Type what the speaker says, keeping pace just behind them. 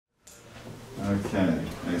Okay,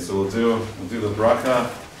 so we'll do the Bracha.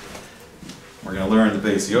 We're going to learn the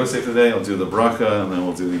Beis Yosef today. I'll do the Bracha, and then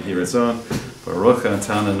we'll do the Yiratzon. Baruch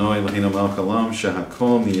atah Adonai Eloheinu melech haolam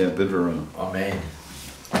shehakol niyeh bidvaro. Amen.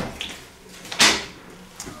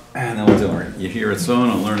 And then we'll do our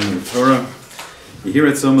Yiratzon on learning the Torah.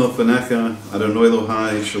 Yiratzon milfanecha Adonai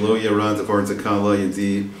Elohai shelo yarad davar takala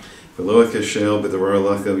yadi v'lo akashel b'davar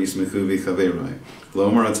lecha v'yismechu v'chaverai v'lo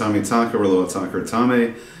amar atami taka v'lo atakar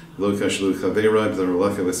tame v'lo kashlu chaverai b'davar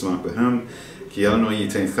lecha v'smak b'hem ki Adonai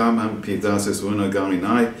yitein chamam p'ydasis v'una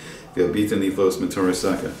gaminai v'yabita niflos m'torah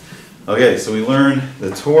saka. Okay, so we learn the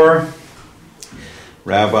Torah.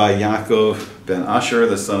 Rabbi Yaakov ben Asher,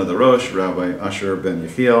 the son of the Rosh, Rabbi Asher ben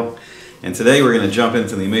Yechiel. And today we're going to jump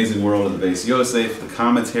into the amazing world of the Beis Yosef, the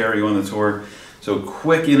commentary on the Torah. So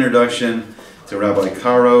quick introduction to Rabbi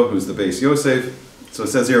Karo, who's the Beis Yosef. So it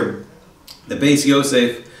says here, the Beis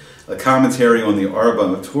Yosef, a commentary on the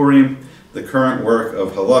Arba Turim, the current work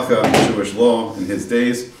of Halakha and Jewish law in his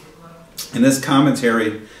days. In this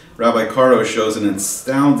commentary, Rabbi Karo shows an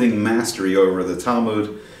astounding mastery over the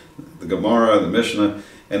Talmud, the Gemara, the Mishnah,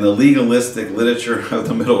 and the legalistic literature of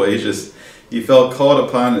the Middle Ages. He felt called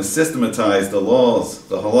upon to systematize the laws,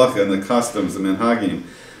 the halakha, and the customs, the minhagim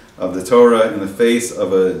of the Torah in the face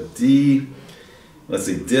of a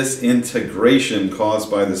disintegration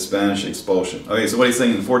caused by the Spanish expulsion. Okay, so what he's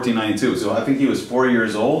saying in 1492. So I think he was 4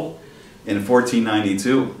 years old in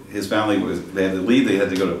 1492. His family they had to leave. They had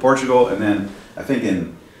to go to Portugal, and then I think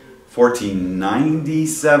in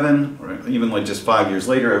 1497, or even like just 5 years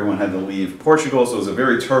later, everyone had to leave Portugal. So it was a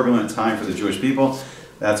very turbulent time for the Jewish people.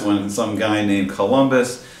 That's when some guy named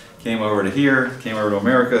Columbus came over to here, came over to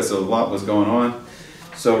America, so a lot was going on.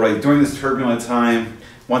 So right during this turbulent time,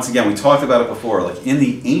 once again, we talked about it before, like in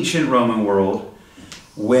the ancient Roman world,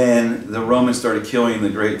 when the Romans started killing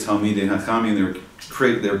the great Talmidei Chachamim,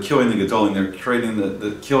 they were killing the Gedolim, they were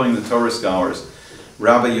killing the Torah scholars.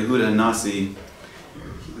 Rabbi Yehuda Nasi,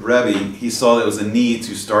 Rebbe, he saw there was a need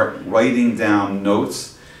to start writing down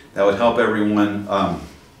notes that would help everyone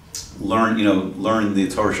learn the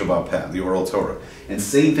Torah Shabbat Peh, the oral Torah. And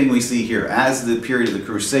same thing we see here. As the period of the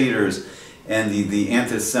Crusaders and the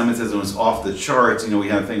anti-Semitism was off the charts, we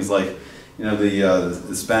have things like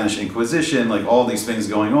the Spanish Inquisition, like all these things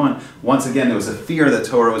going on. Once again, there was a fear that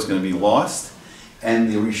Torah was going to be lost. And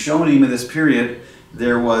the Rishonim of this period,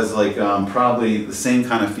 there was like probably the same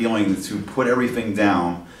kind of feeling to put everything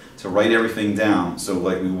down, to write everything down, so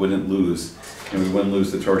like we wouldn't lose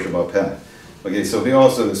the Torah Shabbat Peh. Okay, so he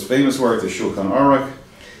also, this famous work, the Shulchan Aruch,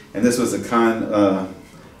 and this was a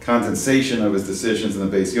condensation of his decisions in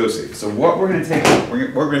the Beis Yosef. So what we're going to take,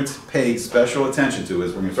 we're going to pay special attention to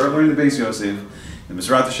is we're going to start learning the Beis Yosef, and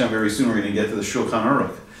Mizrat Hashem very soon we're going to get to the Shulchan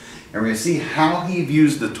Aruch. And we're going to see how he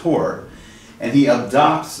views the Torah, and he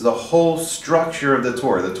adopts the whole structure of the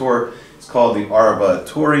Torah. The Torah is called the Arba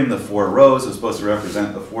Turim, the 4 rows. It's supposed to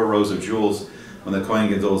represent the 4 rows of jewels on the Kohen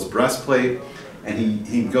Gadol's breastplate. And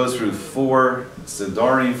he goes through 4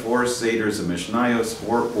 Sedarim, 4 Seders of Mishnayos,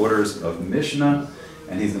 4 orders of Mishnah,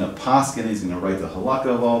 and he's going to paskin, he's going to write the halakha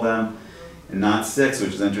of all them, and not 6,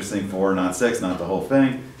 which is interesting, 4, not 6, not the whole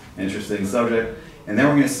thing, interesting subject. And then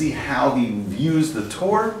we're going to see how he views the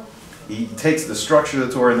Torah. He takes the structure of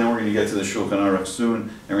the Torah, and then we're going to get to the Shulchan Aruch soon,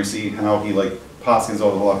 and we see how he paskins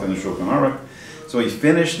all the halakha in the Shulchan Aruch. So he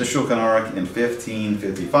finished the Shulchan Aruch in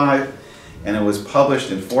 1555. And it was published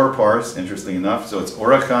in 4 parts, interesting enough. So it's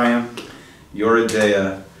Orach Chaim,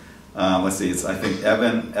 Yoredeya, let's see, it's I think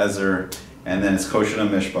Eben, Ezer, and then it's Kosher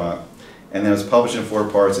Mishpat. And then it was published in 4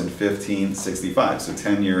 parts in 1565, so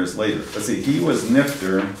 10 years later. Let's see, he was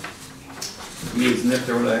Nifter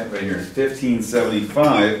right here in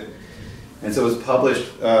 1575, and so it was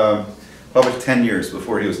published 10 years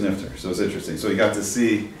before he was Nifter. So it's interesting. So he got to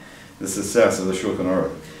see the success of the Shulchan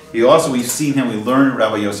Aruch. We've seen him, we learned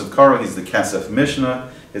Rabbi Yosef Karo, he's the Kesef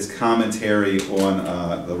Mishnah, his commentary on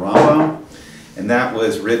the Rambam, and that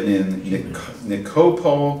was written in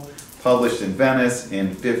Nikopol, published in Venice in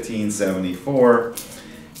 1574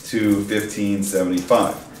 to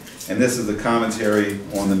 1575. And this is the commentary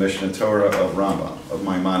on the Mishnah Torah of Rambam, of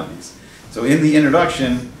Maimonides. So in the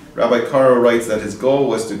introduction, Rabbi Karo writes that his goal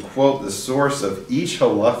was to quote the source of each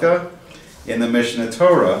halakha in the Mishnah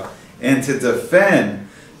Torah and to defend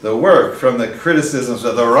the work from the criticisms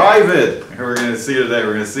of the Ravid. We're going to see today.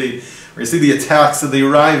 We're going to see the attacks of the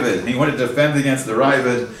Ravid. He wanted to defend against the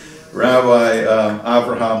Ravid, Rabbi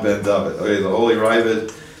Avraham ben David. Okay, the Holy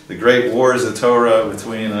Ravid, the great wars of Torah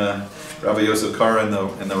between Rabbi Yosef Karo and the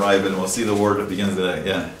Ravid. And we'll see the war that begins today.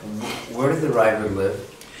 Yeah. Where did the Ravid live?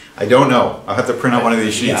 I don't know. I'll have to print out one of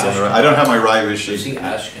these sheets. I don't have my Ravid sheet. Is he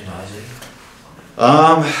Ashkenazi?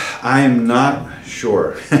 I am not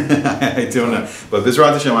sure. I don't know. But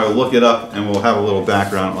Bezrat Hashem, I will look it up and we'll have a little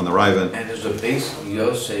background on the Raven. And is the Beis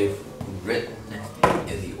Yosef written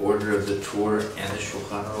in the order of the Torah, and the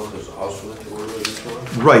Shulchan Aruch is also in the order of the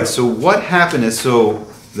Torah? Right. So what happened is,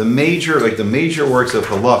 the major works of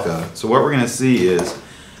halakha. So what we're going to see is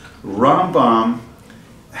Rambam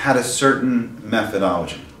had a certain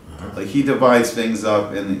methodology. Like he divides things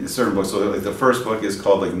up in certain books. So like the first book is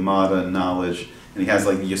called like Mada, knowledge, and he has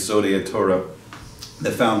like the Yesodei Torah,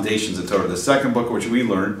 the foundations of Torah. The second book, which we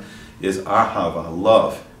learned, is Ahava,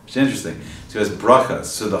 love. It's interesting. So he has brachas.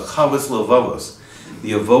 So the chavos levavos,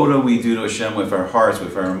 the avoda we do to Hashem with our hearts,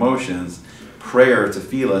 with our emotions, prayer,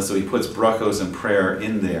 tefillah. So he puts brachos and prayer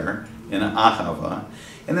in there in Ahava.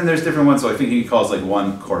 And then there's different ones. So I think he calls like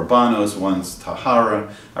one korbanos, one's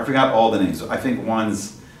tahara. I forgot all the names. So I think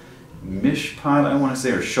one's mishpat, I want to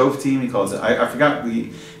say, or shoftim, he calls it. I forgot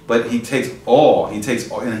but he takes all,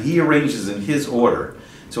 and he arranges in his order.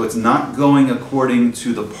 So it's not going according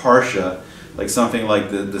to the parsha, like something like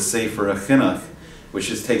the Sefer Chinuch, which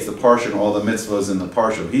just takes the parsha and all the mitzvahs in the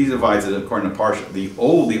parsha. He divides it according to parsha. The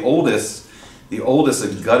oldest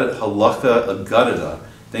halacha agadada,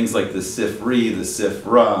 things like the Sifri, the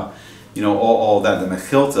Sifra, all that, the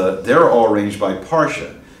Mechilta, they're all arranged by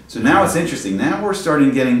parsha. So now it's interesting. Now we're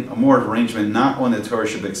starting getting a more arrangement not on the Torah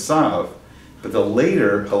Shabbat, but the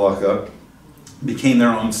later halakha became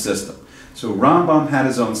their own system. So Rambam had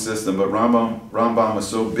his own system, but Rambam was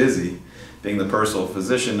so busy being the personal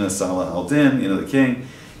physician, Salah al-Din, the king,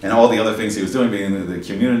 and all the other things he was doing, being in the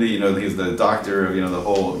community. He was the doctor of the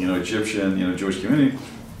whole Egyptian Jewish community.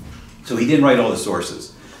 So he didn't write all the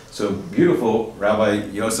sources. So beautiful,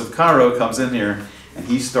 Rabbi Yosef Karo comes in here. And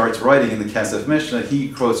he starts writing in the Kesef Mishnah. He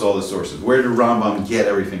quotes all the sources. Where did Rambam get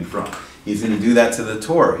everything from? He's going to do that to the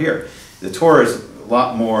Torah. Here, the Torah is a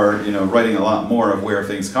lot more, writing a lot more of where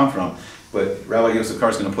things come from. But Rabbi Yosef Karo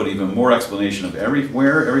is going to put even more explanation of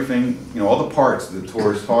where everything, all the parts the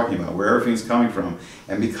Torah is talking about, where everything's coming from.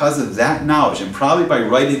 And because of that knowledge, and probably by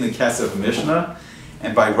writing the Kesef Mishnah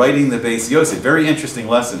and by writing the Beis Yosef, very interesting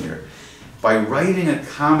lesson here. By writing a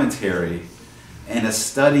commentary and a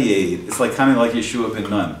study aid, it's like kind of like Yeshua ben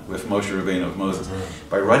Nun with Moshe Rabbeinu of Moses.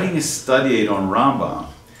 By writing a study aid on Rambam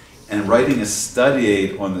and writing a study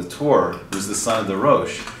aid on the Torah, who's the son of the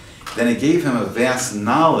Rosh, then it gave him a vast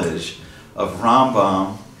knowledge of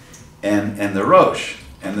Rambam and the Rosh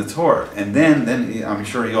and the Torah. And then I'm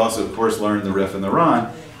sure he also, of course, learned the Rif and the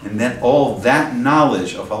Ran. And then all that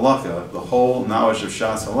knowledge of halakha, the whole knowledge of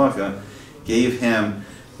Shas halakha, gave him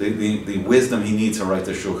the wisdom he needs to write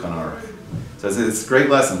the Shulchan Aruch. So it's a great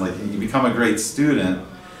lesson. Like you become a great student.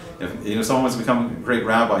 If someone wants to become a great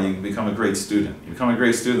rabbi, you become a great student. You become a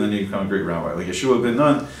great student, then you become a great rabbi. Like Yeshua ben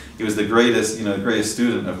Nun, he was the greatest, greatest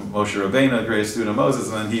student of Moshe Rabbeinu, the greatest student of Moses,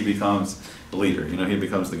 and then he becomes the leader. He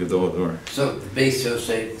becomes the Gadol Ador. So the Beis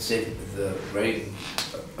Yosef, the writing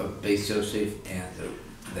of Beis Yosef and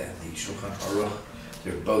the Shulchan Aruch,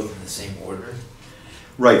 they're both in the same order.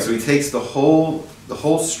 Right. So he takes the whole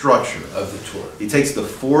structure of the Torah. He takes the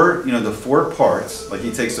four parts. Like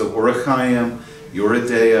he takes the Orach Chaim,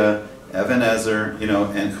 Yoredeah, Even Ezer,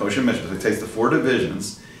 and Kosher Mishnah. So he takes the four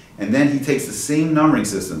divisions, and then he takes the same numbering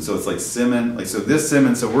system. So it's like Siman. So this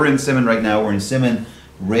Siman. So we're in Siman right now. We're in Siman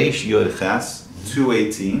Reish Yod Ches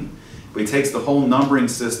 218. But he takes the whole numbering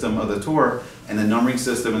system of the Torah, and the numbering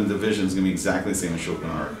system and division is going to be exactly the same as Shulchan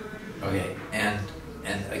Aruch. Okay, and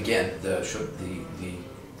again,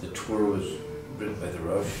 the Torah was written by the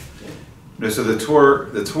Rosh. No, so the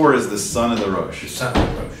Torah is the son of the Rosh. The son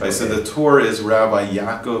of the Rosh. Right. Okay. So the Torah is Rabbi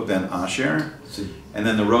Yaakov ben Asher, and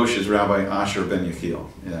then the Rosh is Rabbi Asher ben Yechiel.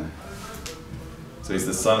 Yeah. So he's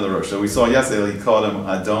the son of the Rosh. So we saw yesterday, he called him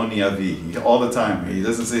Adoni Avi. All the time. He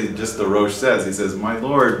doesn't say just the Rosh says. He says, my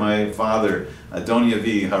Lord, my Father, Adoni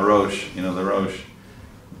Avi, HaRosh, the Rosh.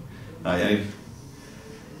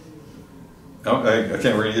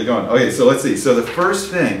 Okay, we're going to get going. Okay, so let's see. So the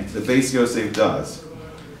first thing the Beis Yosef does,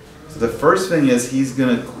 so the first thing is he's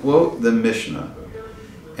going to quote the Mishnah.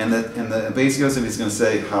 And the Beis Yosef is going to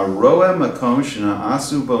say, Haroeh makom shena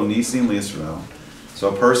asu bo nisim liYisrael.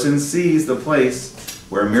 So a person sees the place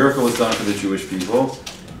where a miracle was done for the Jewish people.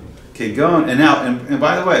 And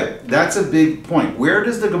by the way, that's a big point. Where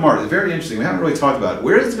does the Gemara, it's very interesting, we haven't really talked about it.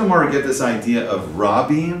 Where does the Gemara get this idea of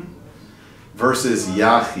Rabim versus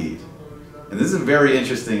Yachid? And this is a very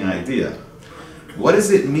interesting idea. What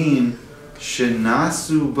does it mean,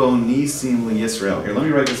 Shenasu bo nisim liYisrael? Here, let me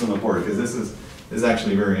write this on the board, because this is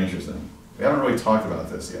actually very interesting. We haven't really talked about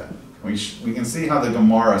this yet. We can see how the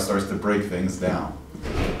Gemara starts to break things down.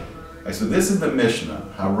 Okay, so this is the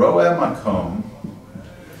Mishnah. Haroeh makom.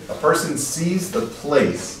 A person sees the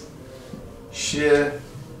place, she'na'asu,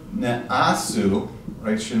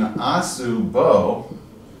 right? She'na'asu bo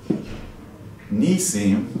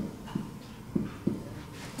nisim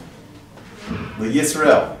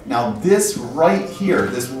Yisrael. Now this right here,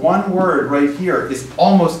 this one word right here, is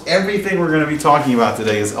almost everything we're going to be talking about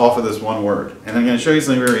today is off of this one word. And I'm going to show you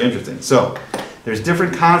something very interesting. So, there's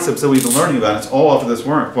different concepts that we've been learning about. It's all off of this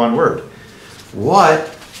one word.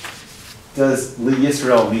 What does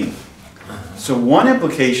Yisrael mean? So one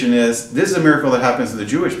implication is, this is a miracle that happens to the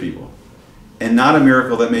Jewish people, and not a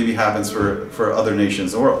miracle that maybe happens for other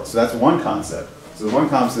nations in the world. So that's one concept. So the one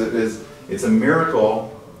concept is, it's a miracle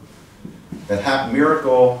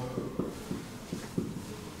miracle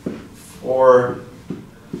for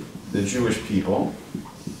the Jewish people,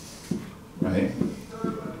 right?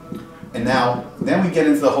 And now, then we get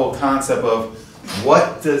into the whole concept of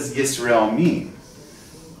what does Yisrael mean?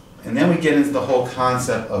 And then we get into the whole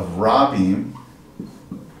concept of Rabim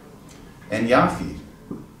and Yachid,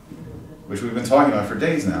 which we've been talking about for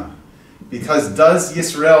days now. Because does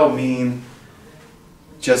Yisrael mean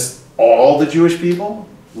just all the Jewish people?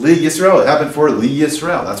 Li Yisrael, it happened for Li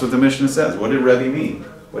Yisrael. That's what the Mishnah says. What did Rebbe mean?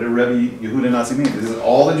 What did Rebbe Yehuda Nasi mean? Is it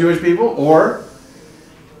all the Jewish people? Or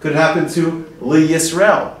could it happen to Li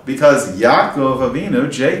Yisrael? Because Yaakov Avinu,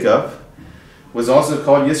 Jacob, was also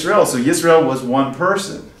called Yisrael. So Yisrael was one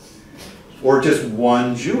person. Or just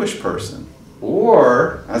one Jewish person.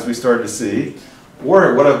 Or, as we started to see,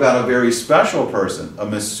 or what about a very special person? A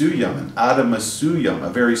Mesuyam, an Adam Mesuyam, a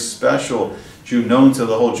very special Jew known to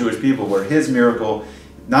the whole Jewish people, where his miracle,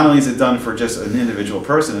 not only is it done for just an individual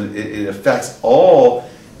person, it affects all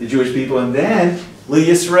the Jewish people. And then, Li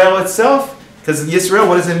Yisrael itself, because Yisrael,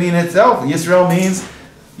 what does it mean itself? Yisrael means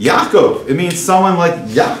Yaakov. It means someone like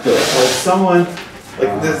Yaakov, or someone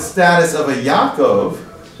like the status of a Yaakov,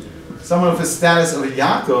 someone with the status of a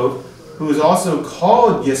Yaakov, who is also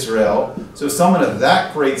called Yisrael, so someone of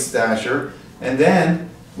that great stature. And then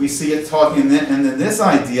we see it talking, and then this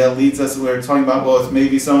idea leads us, we're talking about, well, it's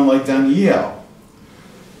maybe someone like Daniel.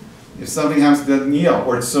 If something happens to Daniel,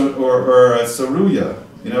 or Saruya,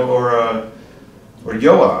 or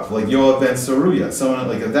Yoav, like Yoav ben Saruya, someone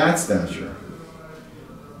like of that stature.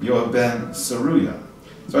 Yoav ben Saruya.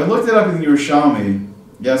 So I looked it up in Yerushalmi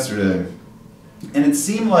yesterday, and it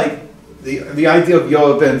seemed like the idea of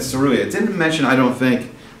Yoav ben Saruya, it didn't mention, I don't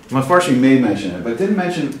think, unfortunately may mention it, but it didn't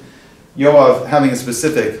mention Yoav having a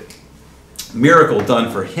specific miracle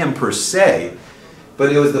done for him per se,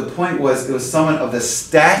 but the point was, it was someone of the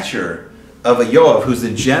stature of a Yoav, who's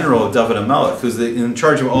the general of David HaMelech, who's in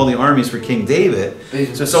charge of all the armies for King David.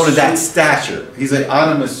 So someone of that stature. He's an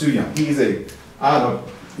Adam Mesuyam. He's an Adam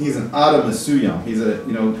Mesuyam. He's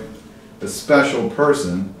a special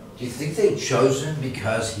person. Do you think they chose him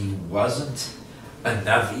because he wasn't a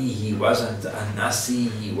Navi, he wasn't a Nasi,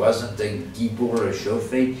 he wasn't a Gibor or a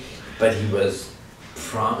Shofet, but he was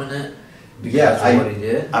prominent because of what he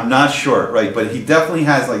did? I'm not sure, right? But he definitely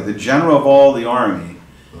has, like, the general of all the army.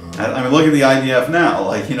 I mean, look at the IDF now.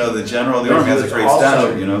 Like, the general of the army has a great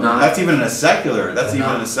stature. That's even in a secular. That's even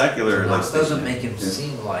in a secular. Like, doesn't make him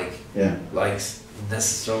seem like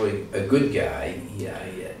necessarily a good guy.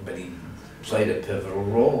 But he played a pivotal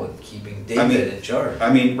role in keeping David in charge.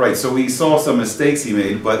 I mean, right. So we saw some mistakes he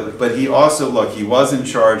made, but he also, he was in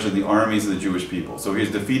charge of the armies of the Jewish people. So he's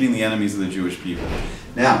defeating the enemies of the Jewish people.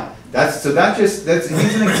 Now, he's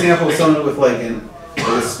an example of someone with with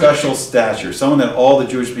a special stature, someone that all the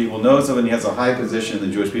Jewish people know, someone he has a high position in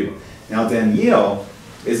the Jewish people. Now, Daniel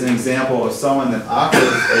is an example of someone that offers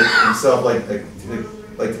himself like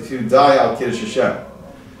to die al Kiddush Hashem.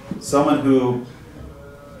 Someone who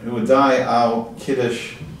would die al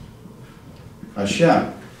Kiddush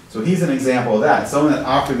Hashem. So he's an example of that. Someone that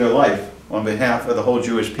offered their life on behalf of the whole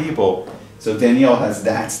Jewish people. So Daniel has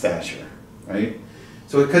that stature, right?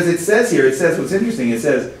 So because it says what's interesting, it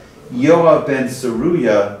says, Yoav ben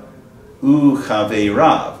Saruya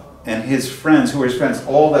Chaveirav, and his friends, who are his friends,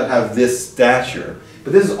 all that have this stature.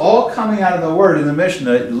 But this is all coming out of the word in the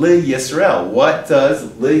Mishnah, Li Yisrael. What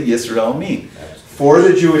does Li Yisrael mean? For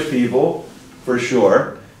the Jewish people, for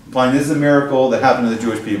sure. Implying this is a miracle that happened to the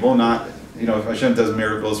Jewish people, not, if Hashem does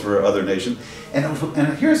miracles for other nations. And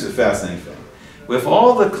here's the fascinating thing. With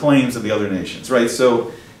all the claims of the other nations, right?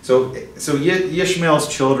 So Yishmael's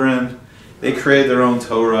children, they created their own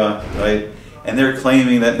Torah, right? And they're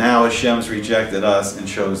claiming that now Hashem's rejected us and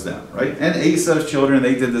chose them, right? And Esau's children,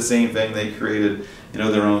 they did the same thing. They created,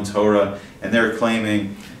 their own Torah, and they're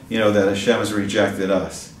claiming, that Hashem has rejected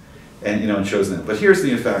us and, and chose them. But here's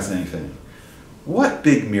the fascinating thing. What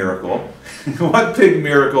big miracle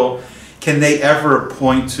can they ever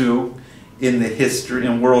point to in the history,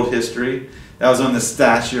 in world history. That was on the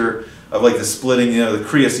stature of like the splitting, the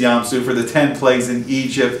Kriyas Yam Suf, or the 10 plagues in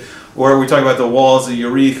Egypt, or we talk about the walls of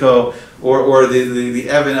Jericho, or the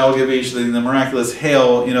Evan El-Gabish, the miraculous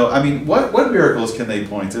hail. I mean, what miracles can they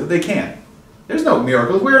point to? They can't. There's no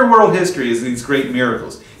miracles. Where in world history is these great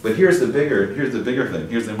miracles? But here's the bigger thing.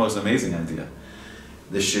 Here's the most amazing idea.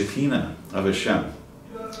 The Shekinah of Hashem,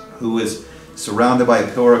 who is surrounded by a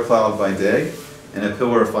pillar of cloud by day and a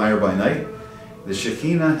pillar of fire by night. The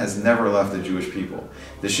Shekinah has never left the Jewish people.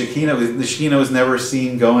 The Shekinah was never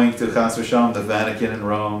seen going to Chas v'Shalom, the Vatican in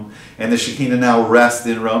Rome, and the Shekinah now rests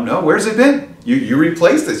in Rome. No, where's it been? You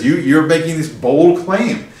replaced this. You're making this bold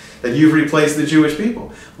claim that you've replaced the Jewish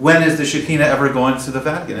people. When is the Shekinah ever gone to the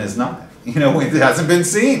Vatican? It's not. It hasn't been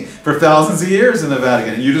seen for thousands of years in the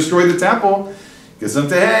Vatican. And you destroyed the temple. Give some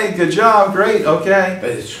to, hey, good job, great, okay.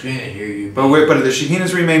 But the Shekinah here you. But the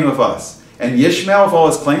Shekinah's remain with us. And Yishmael, with all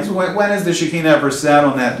his claims, when has the Shekinah ever sat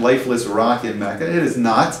on that lifeless rock in Mecca? It is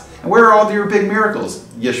not. And where are all your big miracles,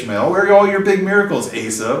 Yishmael? Where are all your big miracles,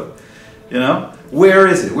 Asa? Where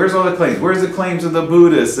is it? Where's all the claims? Where's the claims of the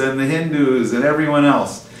Buddhists and the Hindus and everyone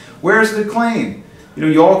else? Where's the claim?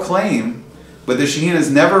 You all claim, but the Shekinah has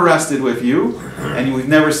never rested with you, and we've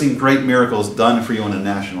never seen great miracles done for you on a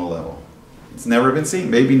national level. It's never been seen.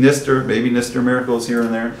 Maybe Nister miracles here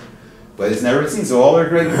and there, but it's never been seen. So all their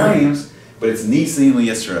great claims, but it's Nisim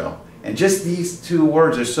Yisrael. And just these two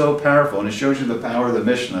words are so powerful, and it shows you the power of the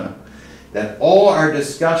Mishnah, that all our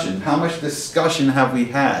discussion, how much discussion have we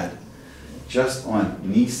had just on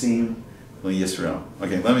Nisim Yisrael?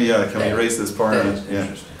 Okay, let me, can we erase this part?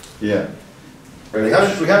 Yeah. Right, we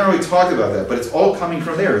haven't really talked about that, but it's all coming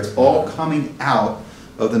from there. It's all coming out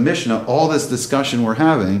of the Mishnah. All this discussion we're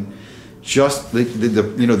having, just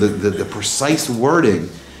the precise wording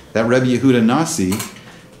that Rabbi Yehuda Nasi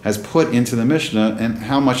has put into the Mishnah, and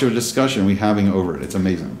how much of a discussion we're having over it. It's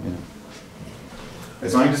amazing. Okay,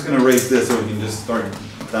 so I'm just going to erase this so we can just start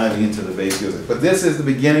diving into the Beis Yosef. But this is the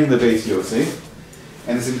beginning of the Beis Yosef,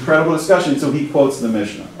 and it's incredible discussion. So he quotes the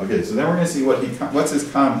Mishnah. Okay, so then we're going to see what's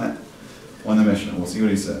his comment on the Mishnah. We'll see what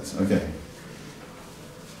he says. Okay.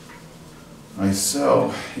 All right,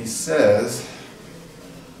 so he says,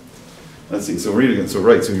 let's see. So read it again. So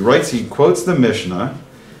he quotes the Mishnah.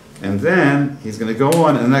 And then he's going to go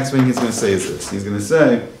on, and the next thing he's going to say is this. He's going to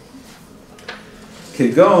say,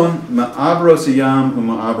 Kegon ma'abros yam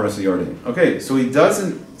u'ma'abros yardim. Okay, so he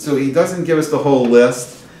doesn't give us the whole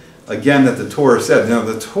list again that the Torah said. Now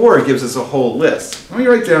the Torah gives us a whole list. Let me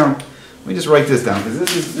just write this down, because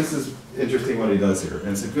this is interesting what he does here.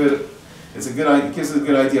 And it gives us a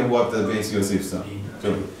good idea of what the Beis Yosef's done.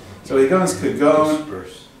 So he goes Kegon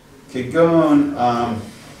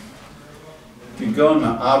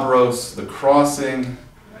ma'abros, the crossing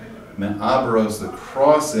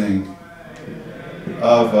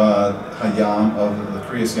of Hayam, of the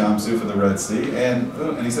Kriyas Yam Suf of the Red Sea, and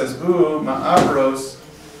he says ma'abros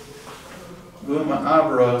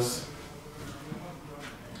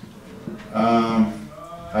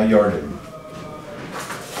hayardim.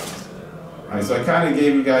 All right, so I kind of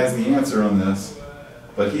gave you guys the answer on this,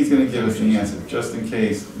 but he's going to give us the answer just in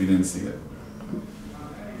case we didn't see it.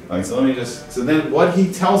 Right, so then what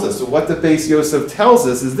he tells us, so what the Beis Yosef tells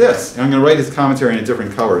us is this. And I'm going to write his commentary in a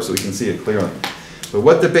different color so we can see it clearly. But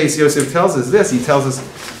what the Beis Yosef tells us is this. He tells us,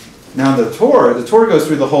 now the Torah goes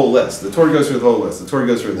through the whole list. The Torah goes through the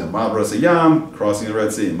Ma'abros Yam, crossing the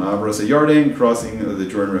Red Sea. Ma'abros Yarden, crossing the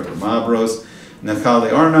Jordan River. Ma'abros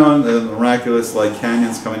Nechale Arnon, the miraculous like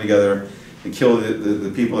canyons coming together to kill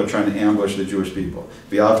the people that are trying to ambush the Jewish people.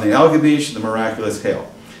 V'avnei El-Gabish, the miraculous hail.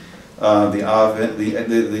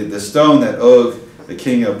 The stone that Og, the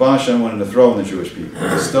king of Bashan, wanted to throw on the Jewish people.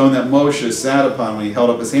 The stone that Moshe sat upon when he held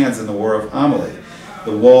up his hands in the war of Amalek.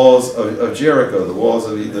 The walls of Jericho, the walls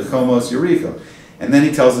of the Chomos Jericho. And then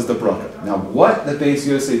he tells us the Bracha. Now what the Beis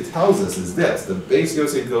Yosef tells us is this. The Beis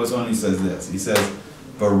Yosef goes on and he says this. He says,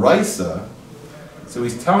 Baraisa. So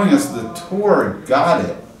he's telling us the Torah got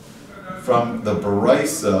it from the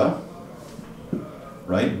Baraisa,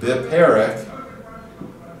 right? Biperek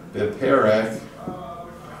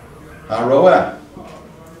Haroeh.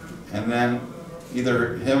 And then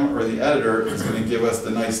either him or the editor is going to give us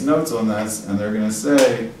the nice notes on this, and they're going to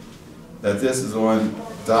say that this is on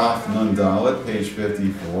Daf Nun Dalet, page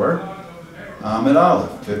 54, Amid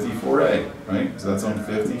Aleph, 54a, right? So that's on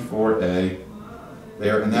 54a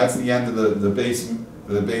there, and that's the end of the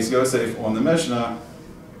Beis Yosef on the Mishnah.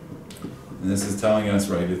 And this is telling us,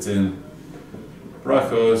 right, it's in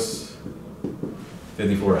Brachos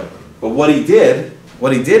 54a. But what he did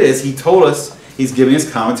is he told us he's giving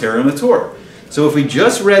us commentary on the Torah. So if we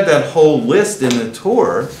just read that whole list in the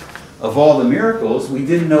Torah of all the miracles, we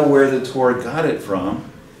didn't know where the Torah got it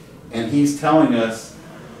from. And he's telling us,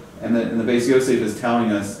 and the Beis Yosef is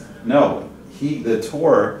telling us, no, the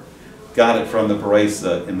Torah got it from the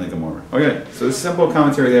Baraisa in the Gemara. Okay, so it's a simple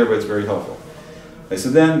commentary there, but it's very helpful. Okay, so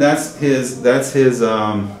then that's his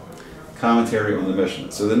commentary on the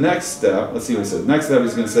Mishnah. So the next step, let's see what he says. Next step,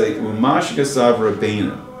 he's going to say, Umash Gasav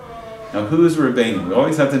Rabbeinu. Now, who's Rabbeinu? We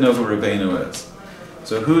always have to know who Rabbeinu is.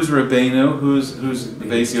 So who's Rabbeinu? Who's the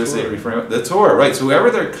Beis Yosef referring to? The Torah, right? So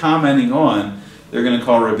whoever they're commenting on, they're going to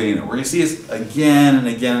call Rabbeinu. We're going to see this again and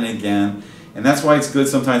again and again. And that's why it's good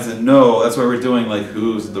sometimes to know. That's why we're doing like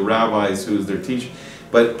who's the rabbis, who's their teacher.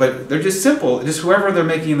 But they're just simple. Just whoever they're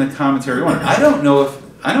making the commentary on. I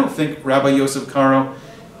don't think Rabbi Yosef Karo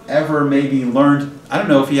ever maybe learned. I don't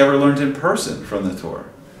know if he ever learned in person from the Torah.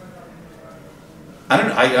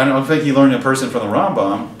 I don't think he learned in person from the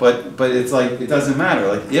Rambam. But it's like it doesn't matter.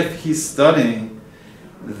 Like if he's studying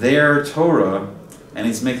their Torah and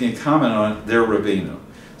he's making a comment on their Rabbeinu.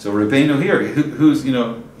 So Rabbeinu here, who's the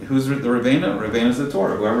Rabbeinu? Rabbeinu's the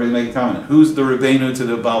Torah. Whoever he's making a comment on. Who's the Rabbeinu to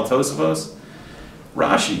the Baal Tosafos?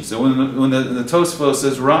 Rashi. So when the Tosafos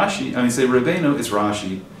says Rashi, say Rabbeinu, it's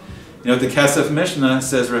Rashi. The Kesef Mishnah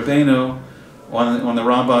says Rabbeinu on the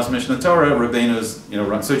Rambam's Mishnah Torah. Rabbeinu's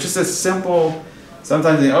so it's just a simple.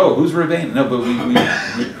 Sometimes they who's Rabbeinu? No, but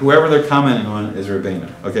whoever they're commenting on is Rabbeinu.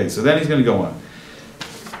 Okay, so then he's going to go on.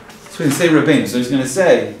 So he's going to say Rabbeinu. So he's going to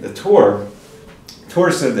say the Torah.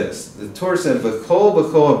 Torah said this. The Torah said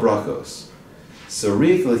V'kol brachos.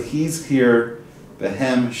 Sarik l'chiz here.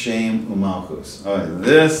 Behem, Shem, Umalchus. All right,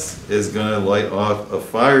 this is going to light off a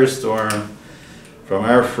firestorm from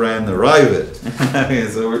our friend the Ravid.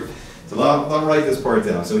 So I'll write this part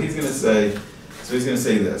down. So he's going to say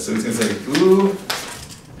this. So he's going to say U,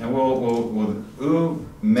 and we'll U,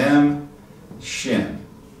 Mem, Shin,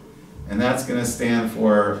 and that's going to stand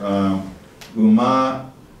for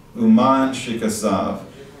Uman Shikasav,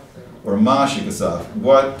 or Ma Shikasav.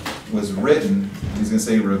 What was written. He's going to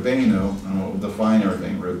say Rabbeinu, and we'll define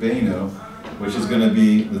everything. Rabbeinu, which is going to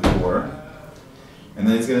be the Torah. And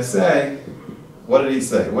then he's going to say, what did he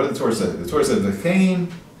say? What did the Torah say? The Torah said,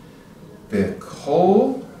 V'chein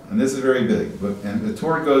b'kol, and this is very big, and the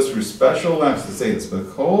Torah goes through special lengths to say this,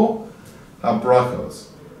 B'kol ha-brachos.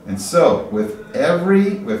 And so, with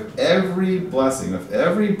every blessing, with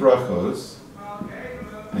every brachos,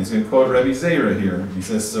 and he's going to quote Rabbi Zera here, he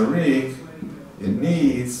says, Sarik, it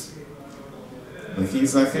needs,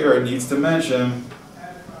 L'chi's here, it needs to mention,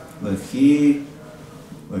 L'chi's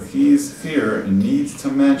here, it needs to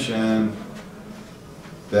mention,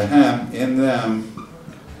 Behem, in them,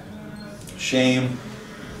 Shem,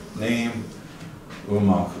 name,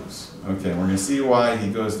 Umalchus. Okay, we're going to see why he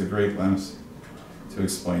goes to great lengths to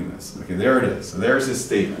explain this. Okay, there it is. So there's his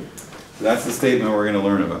statement. So that's the statement we're going to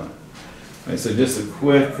learn about. Okay, so just a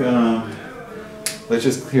quick, let's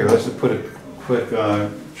just put a quick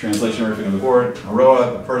translation of everything on the board.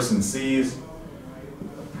 Aroa, a person sees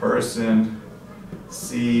a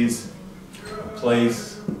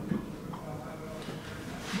place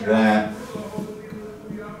that,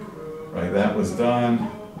 right, that was done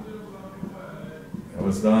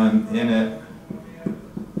in it,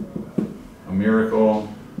 a miracle.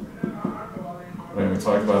 Right, we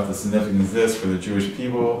talked about the significance of this for the Jewish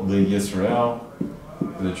people, the Yisrael,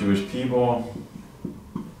 for the Jewish people.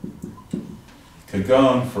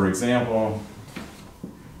 Kagon, for example.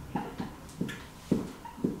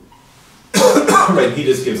 Right, he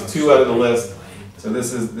just gives two out of the list. So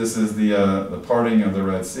this is the parting of the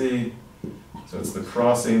Red Sea. So it's the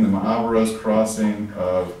crossing, the Ma'abaros crossing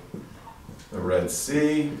of the Red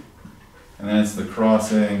Sea, and then it's the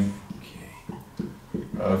crossing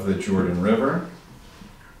of the Jordan River.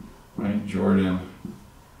 Right, Jordan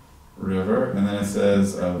River, and then it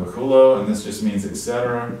says V'chulo, and this just means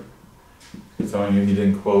etc. He's telling you he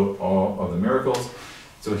didn't quote all of the miracles.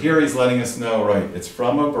 So here he's letting us know, right, it's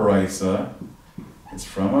from a Baraisa. It's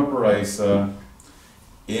from a Baraisa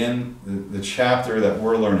in the chapter that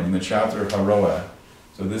we're learning, the chapter of Haroah.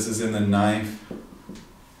 So this is in the 9th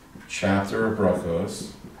chapter of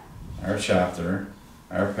Brachos, our chapter,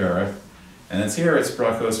 our parak. And it's here, it's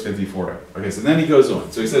Brachos 54. Okay, so then he goes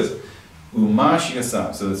on. So he says, Uma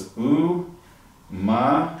shikasam. So it's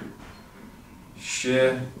U-ma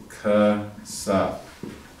shikasam.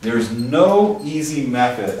 There's no easy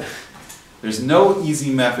method. There's no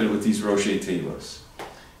easy method with these Roshei Tevos.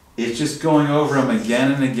 It's just going over them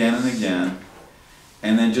again and again and again,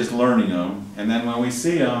 and then just learning them. And then when we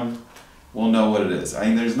see them, we'll know what it is. We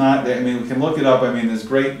can look it up. There's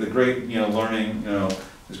learning,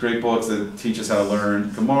 there's great books that teach us how to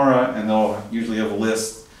learn Gemara, and they'll usually have a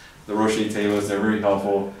list, the Roshei Tevos. They're very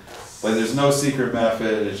helpful. But there's no secret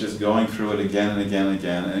method. It's just going through it again and again and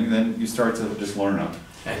again, and then you start to just learn them.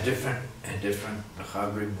 And different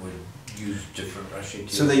Mechabrim would use different Rashi.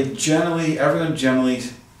 So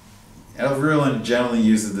everyone generally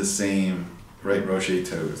uses the same, right, Roshei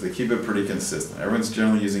Tevos. They keep it pretty consistent. Everyone's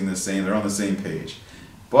generally using the same. They're on the same page.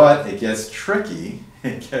 But it gets tricky.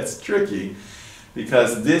 It gets tricky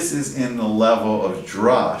because this is in the level of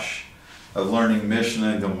drash, of learning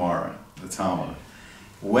Mishnah and Gemara, the Talmud.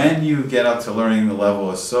 When you get up to learning the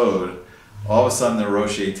level of Sod, all of a sudden the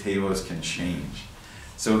Roshei Tevos can change.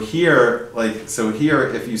 So here,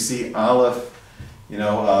 if you see Aleph,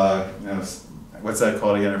 what's that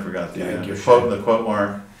called again? I forgot the quote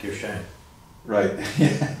mark. Gershon. Right.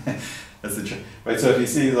 That's the right. So if you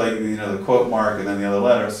see the quote mark and then the other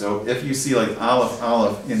letter. So if you see like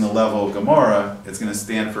Aleph in the level of Gemara, it's going to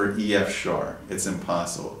stand for EF Shar. It's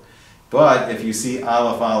impossible. But if you see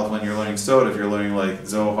Aleph when you're learning Sod, if you're learning like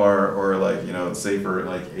Zohar or Sefer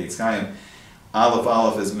like Eitz Chaim,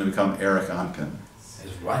 Aleph is going to become Eric Anpin.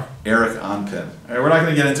 Is what? Eric Anpin. We're not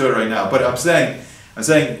going to get into it right now, but I'm saying,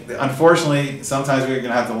 unfortunately, sometimes we're going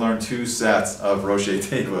to have to learn two sets of Roshei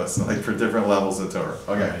Tevos, like for different levels of Torah.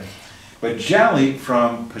 Okay. Right. But generally,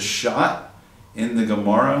 from Peshat in the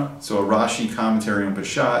Gemara, so a Rashi commentary on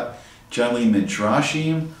Peshat, generally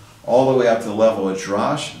Midrashim, all the way up to the level of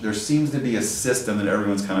Drash, there seems to be a system that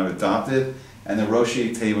everyone's kind of adopted, and the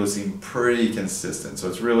Roshei Tevos seem pretty consistent. So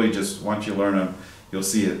it's really just, once you learn them, you'll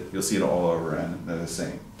see it all over, and they're the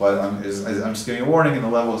same. But I'm just giving a warning, in the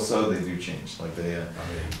level of Sod, they do change.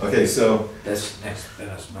 Okay, so that's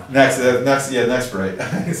next right.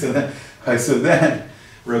 so then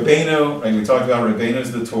Rabbeinu, and we talked about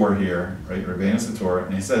Rabbeinu's the Torah here, right? Rabbeinu's the Torah,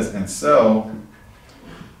 and he says, and so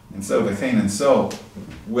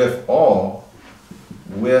with all,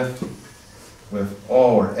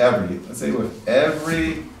 or every, let's say with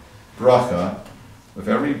every bracha, with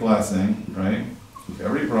every blessing, right? With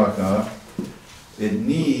every bracha, it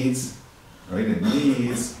needs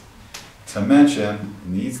to mention,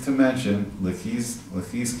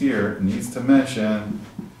 Lechis here, needs to mention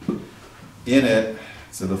in it,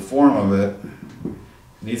 so the form of it,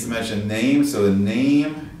 needs to mention name, so the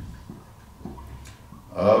name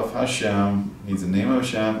of Hashem, needs the name of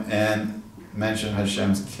Hashem, and mention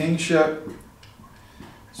Hashem's kingship.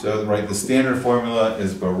 So, right, the standard formula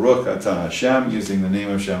is Baruch Atah Hashem, using the name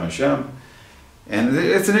of Hashem. And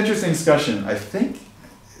it's an interesting discussion. I'm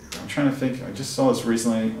trying to think, I just saw this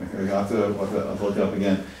recently, I'll have to look it up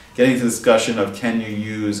again. Getting to the discussion of can you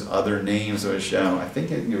use other names of Hashem. I think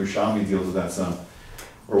Yerushalmi deals with that some.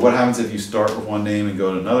 Or what happens if you start with one name and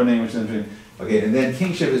go to another name, which is interesting. Okay, and then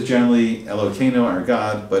kingship is generally Elokeinu, our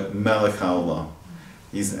God, but Melech HaOlam.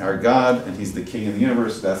 He's our God, and He's the King of the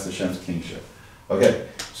universe. That's Hashem's kingship. Okay,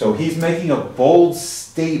 so he's making a bold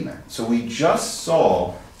statement. So we just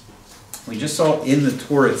saw in the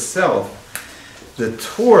Torah itself, the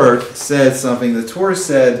Torah said something. The Torah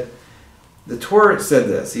said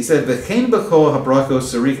this. He said, "V'chein b'kol habrachos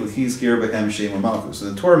sarich l'chizkir b'hem shem u'malchus." So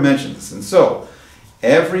the Torah mentioned this, and so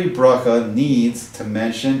every bracha needs to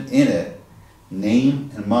mention in it name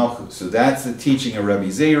and malchus. So that's the teaching of Rabbi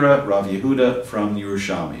Zera, Rav Yehuda from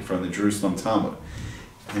Yerushalmi, from the Jerusalem Talmud.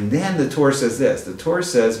 And then the Torah says this. The Torah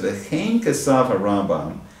says, "V'chein kasav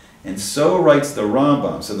haRambam," and so writes the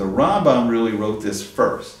Rambam. So the Rambam really wrote this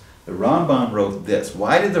first. The Rambam wrote this.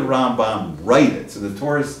 Why did the Rambam write it? So the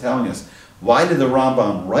Torah is telling us, why did the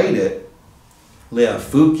Rambam write it?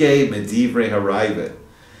 Le'afuke medivrei harayvet.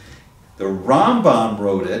 The Rambam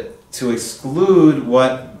wrote it to exclude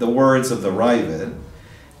what the words of the Ravid,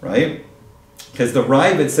 right? Because the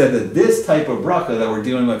Ravid said that this type of bracha that we're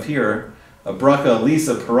dealing with here, a bracha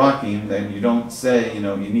lisa parakim, that you don't say, you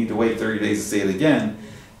need to wait 30 days to say it again,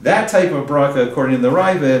 that type of bracha, according to the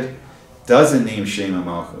Ravid, doesn't name Shem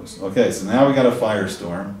HaMalchus. Okay, so now we got a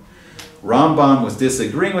firestorm. Rambam was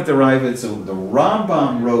disagreeing with the Ravid, so the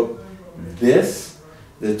Rambam wrote this.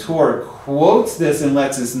 The Torah quotes this and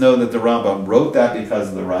lets us know that the Rambam wrote that because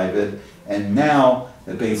of the Ravid. And now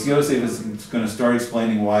the Beis Yosef is going to start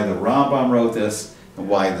explaining why the Rambam wrote this and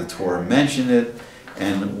why the Torah mentioned it.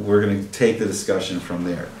 And we're going to take the discussion from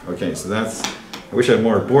there. Okay, so that's, I wish I had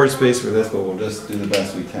more board space for this, but we'll just do the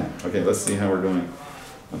best we can. Okay, let's see how we're doing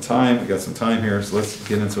on time. We got some time here, so let's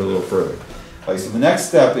get into it a little further. Okay, so the next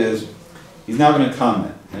step is, he's now going to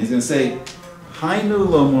comment. And he's going to say, Hainu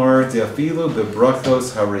lomar deafilu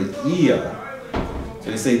bebrachos hareiyah. So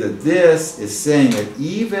you say that this is saying that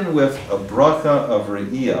even with a bracha of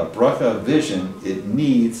reiyah, a bracha of vision, it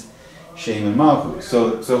needs Shem and Malchus.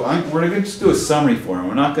 So we're going to just do a summary for him.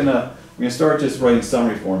 We're going to start just writing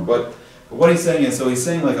summary for him. But what he's saying is, so he's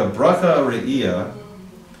saying like a bracha of reiyah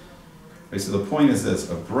Right, so the point is this: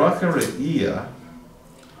 a bracha re'iyah,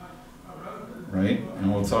 right?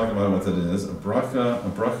 And we'll talk about what that is. A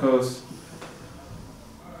brachos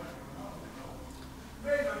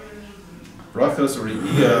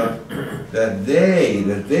re'iyah that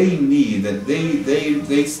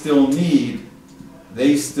they still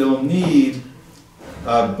need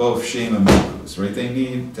both shame and malchus, right? They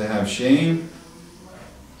need to have shame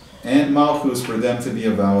and malchus for them to be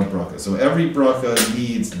a valid bracha. So every bracha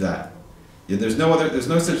needs that. Yeah, there's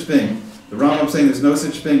no such thing. The Rambam's saying there's no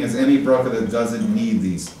such thing as any bracha that doesn't need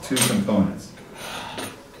these two components.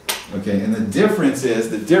 Okay, and the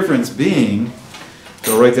difference being,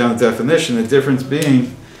 so I'll write down the definition, the difference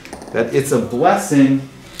being that it's a blessing,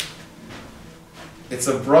 it's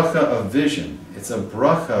a bracha of vision. It's a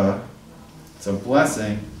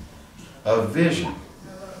blessing of vision.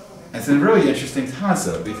 And it's a really interesting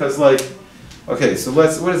concept because, like, okay, so what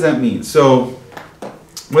does that mean? So,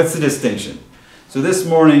 what's the distinction? So this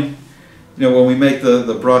morning, when we make the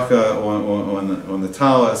bracha on the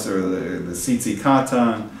talis or the tzitzi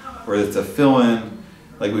katan or the tefillin,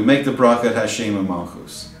 like we make the bracha, it has shem and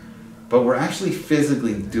malchus, but we're actually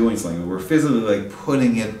physically doing something. We're physically like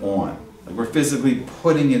putting it on. Like we're physically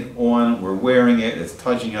putting it on. We're wearing it. It's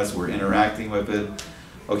touching us. We're interacting with it.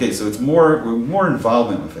 Okay, so we're more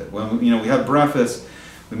involvement with it. When we have brachas,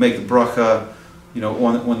 we make the bracha,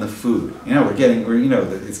 on the food.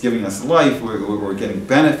 It's giving us life. We're getting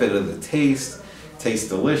benefit of the taste. It tastes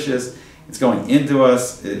delicious. It's going into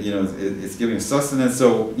us. It's giving us sustenance.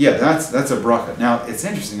 So yeah, that's a bracha. Now it's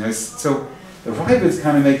interesting. So the Rav is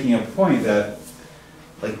kind of making a point that,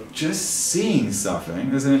 like, just seeing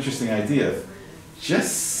something is an interesting idea.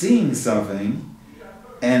 Just seeing something,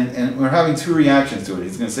 and we're having two reactions to it.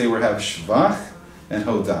 He's going to say we have shvach and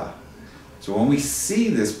hodah. So when we see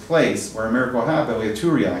this place where a miracle happened, we have two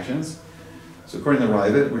reactions. So according to the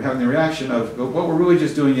Rav, we're having the reaction of what we're really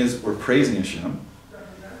just doing is we're praising Hashem,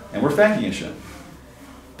 and we're thanking Hashem.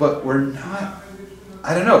 But we're not,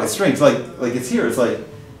 I don't know, it's strange. Like it's here. It's like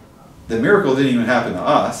the miracle didn't even happen to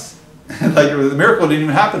us. Like the miracle didn't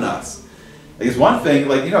even happen to us. Like it's one thing,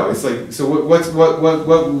 it's like, so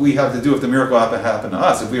what we have to do if the miracle happened to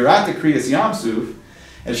us? If we were at the Kriyas Yamsuf,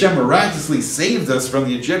 and Hashem miraculously saved us from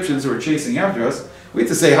the Egyptians who were chasing after us, we have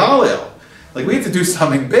to say Hallel. Like we have to do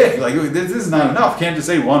something big. Like this is not enough. Can't just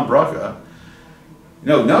say one bracha.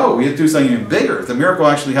 No, we have to do something even bigger. If the miracle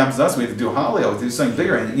actually happens to us, we have to do Hallel. We have to do something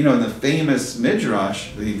bigger. And in the famous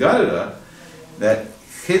Midrash, the Haggadah, that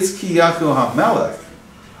Chizkiyahu HaMelech,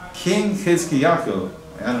 King Chizkiyahu,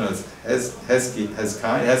 I don't know, it's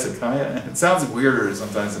Hezekiah. It sounds weirder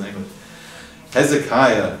sometimes in English.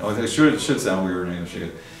 Hezekiah. Oh, it should sound weird in English.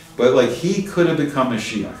 But like he could have become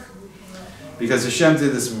Mashiach. Because Hashem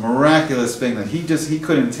did this miraculous thing that he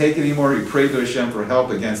couldn't take it anymore. He prayed to Hashem for help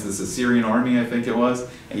against this Assyrian army, I think it was.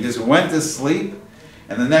 And he just went to sleep.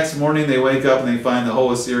 And the next morning they wake up and they find the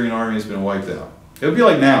whole Assyrian army has been wiped out. It would be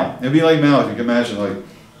like now. It would be like now if you can imagine like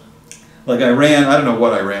Iran. I don't know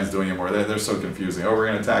what Iran's doing anymore. They're so confusing. Oh, we're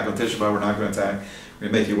going to attack on Tisha B'Av. We're not going to attack. We're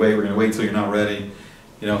going to make you wait. We're going to wait till you're not ready.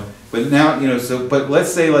 But now, but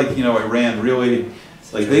let's say Iran really,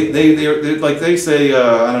 they say,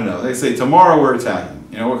 I don't know, they say tomorrow we're attacking,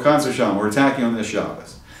 we're Chas we're attacking on this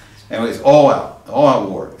Shabbos. And it's all out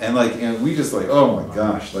war. And we just oh my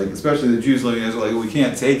gosh, especially the Jews living in Israel, we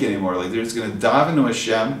can't take it anymore. They're just going to daven to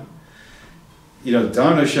Hashem, daven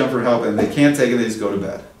to Hashem for help, and they can't take it, they just go to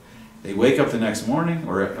bed. They wake up the next morning,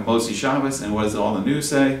 or Motzi Shabbos, and what does all the news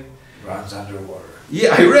say? Runs underwater.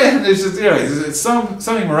 Yeah, Iran, there's just,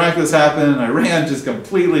 something miraculous happened, and Iran just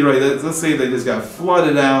completely, let's say they just got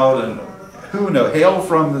flooded out, and who knows, hail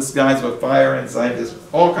from the skies with fire inside, there's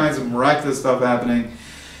all kinds of miraculous stuff happening.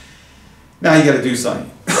 Now you got to do something.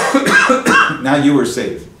 Now you were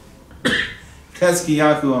saved.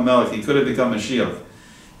 Chizkiyahu HaMelech, he could have become Mashiach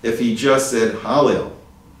if he just said Hallel.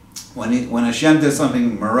 When Hashem did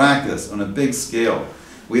something miraculous on a big scale,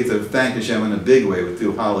 we have to thank Hashem in a big way with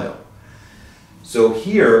do Hallel. So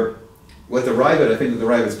here, what the Rav, I think the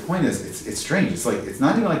Rav's point is, it's strange. It's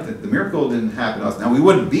not even like the miracle didn't happen to us. Now we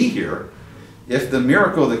wouldn't be here if the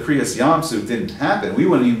miracle, the Kriyas Yamsuf, didn't happen. We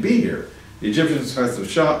wouldn't even be here. The Egyptians, Chas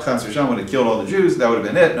v'Sham, would have killed all the Jews. That would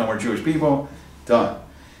have been it. No more Jewish people. Done.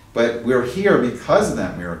 But we're here because of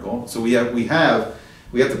that miracle. So we have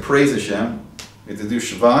to praise Hashem. We have to do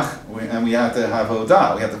Shavach, and we have to have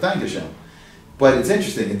Hodah. We have to thank Hashem. But it's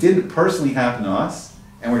interesting. It didn't personally happen to us.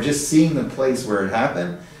 And we're just seeing the place where it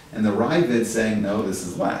happened, and the Ravid saying, no, this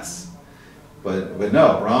is less. But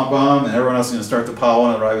no, Rambam and everyone else is going to start to pile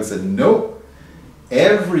on, and the Ravid said, nope.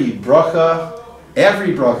 Every bracha,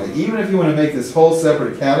 even if you want to make this whole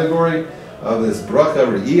separate category, of this bracha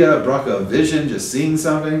re'iyah, bracha of vision, just seeing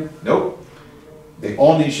something. Nope. They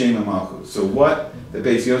all need Shem and Malchus. So what the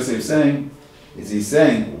Beis Yosef is saying is he's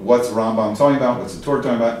saying, what's Rambam talking about? What's the Torah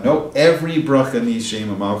talking about? No, every bracha needs Shem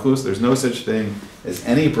and Malchus. There's no such thing as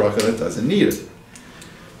any bracha that doesn't need it.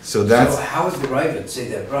 So how does the Ravid say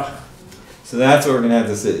that bracha? So that's what we're going to have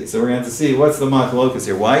to see. So we're going to have to see what's the machlokas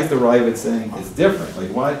here. Why is the Ravid saying it's different?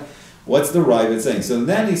 Like what's the Ravid saying? So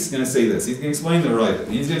then he's going to say this. He's going to explain the Ravid.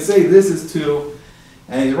 He's going to say this is to,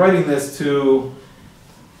 and he's writing this to,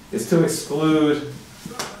 is to exclude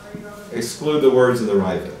the words of the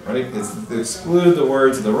Ravid, right? It's to exclude the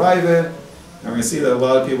words of the Ravid. And we're going to see that a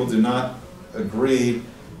lot of people do not agree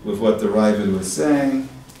with what the Ravid was saying.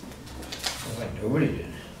 Like nobody did.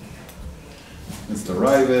 It's the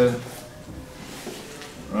Ravid.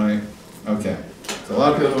 Right? Okay. So a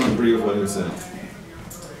lot of people don't agree with what he was saying.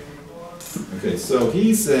 Okay, so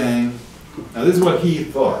he's saying, now this is what he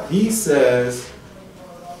thought. He says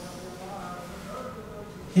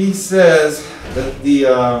that the,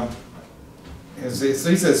 so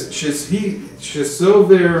he says,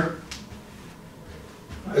 Shesover,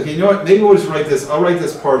 okay, you know what, maybe we'll just write this, I'll write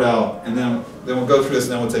this part out, and then we'll go through this,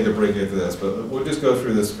 and then we'll take a break after this, but we'll just go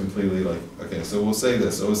through this completely, like, okay, so we'll say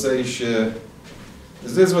this, so we'll say,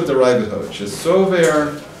 this is what the Ravid held,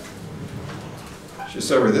 Shesover,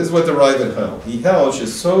 this is what the Ravid held. He held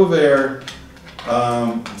Shesover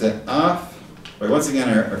the Af, right, once again,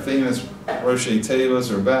 our famous Roshei Tevos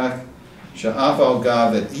are back, Sha'af al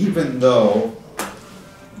Gav, that even though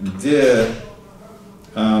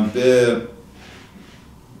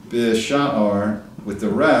B'Sha'ar, with the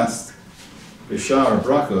rest, B'Sha'ar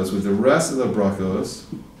Brachos, with the rest of the Brachos,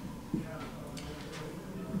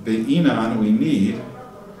 Be'inan, we need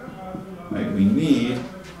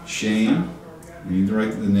Shem, we need to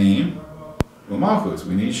write the name, U'Malchus,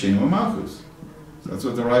 we need Shem U'Malchus. So that's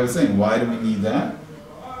what the Rav is saying. Why do we need that?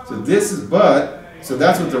 So so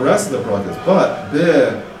that's what the rest of the bracha is. But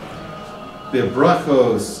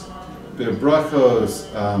Berachot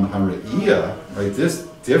Hariyah, right? This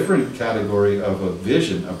different category of a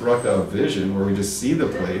vision, a bracha of vision, where we just see the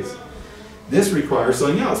place. This requires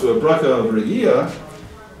something else. So a bracha of Hariyah,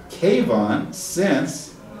 Kavan,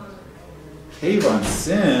 since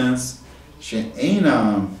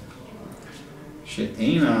she'enam,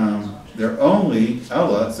 they're only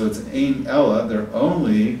Ella, so it's an Ein Ella, they're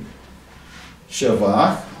only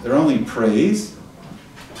Shavach, they're only praise,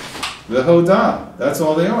 V'hodah, that's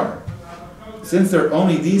all they are. Since they're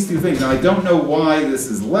only these two things, now I don't know why this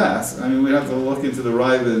is less, I mean we'd have to look into the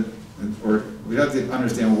Ravid, or we'd have to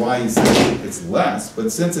understand why he said it's less,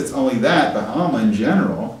 but since it's only that, Bahama in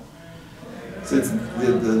general, since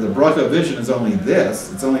the bracha vision is only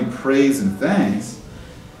this, it's only praise and thanks,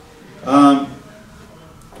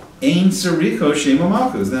 Ein Sariko Shema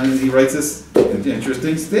Malchus. Then he writes this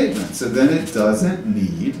interesting statement. So then it doesn't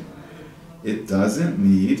need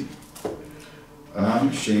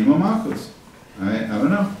Shema Malchus. Right? I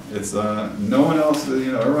don't know. It's no one else.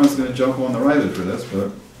 Everyone's going to jump on the Ravid for this,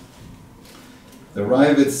 but the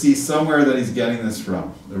Ravid sees somewhere that he's getting this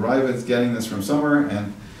from. The Ravid's getting this from somewhere,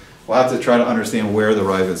 and we'll have to try to understand where the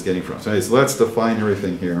Ravid's getting from. So let's define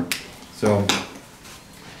everything here. So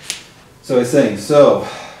he's saying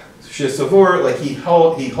Shesavor, like he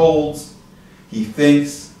holds, he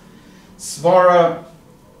thinks. Svara,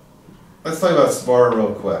 let's talk about Svara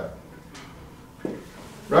real quick.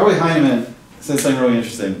 Rabbi Heinemann said something really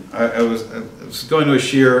interesting. I was going to a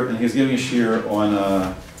shir, and he was giving a shir on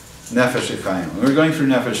Nefesh HaChaim. We were going through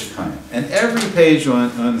Nefesh HaChaim. And every page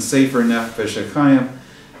on the Sefer Nefesh HaChaim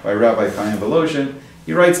by Rabbi Chaim Volozhin,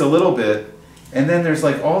 he writes a little bit, and then there's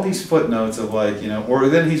like all these footnotes of like, or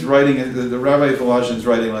then he's writing, the Rabbi Volozhin's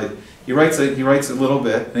writing like, he writes a little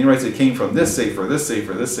bit, and he writes it came from this Sefer, this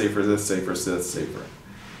Sefer, this Sefer, this Sefer, this Sefer.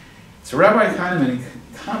 So Rabbi Chaim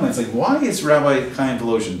comments like, why is Rabbi Chaim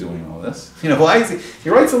Volozhin doing all this? Why is he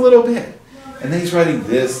writes a little bit, and then he's writing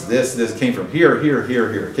this came from here,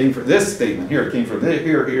 came from this statement here, came from there,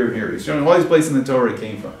 here. He's showing all these places in the Torah it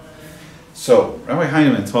came from. So Rabbi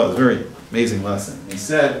Heinemann taught a very amazing lesson. He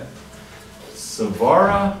said,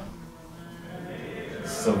 Savara,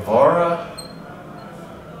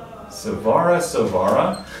 here,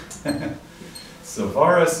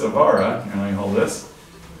 let me hold this.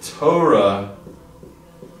 Torah.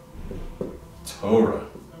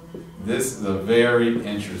 This is a very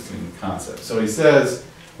interesting concept. So he says,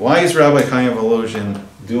 why is Rabbi Chaim Volozhin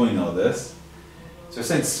doing all this? So he's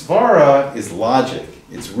saying Svara is logic,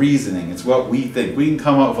 it's reasoning, it's what we think. We can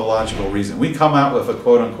come up with a logical reason. We come out with a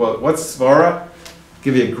quote-unquote, what's Svara? I'll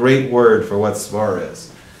give you a great word for what Svara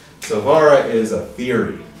is. Svara is a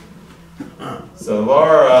theory.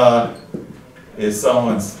 Svara is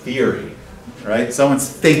someone's theory, right? Someone's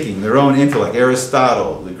thinking, their own intellect.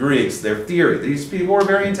 Aristotle, the Greeks, their theory. These people were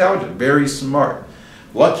very intelligent, very smart.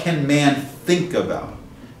 What can man think about?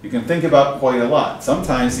 You can think about quite a lot.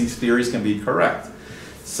 Sometimes these theories can be correct.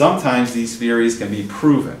 Sometimes these theories can be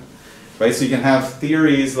proven. Right? So you can have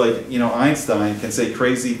theories like, Einstein can say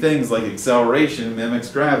crazy things like acceleration mimics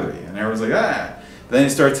gravity. And everyone's like, ah. Then you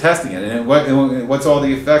start testing it. And what's all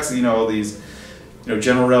the effects of, all these,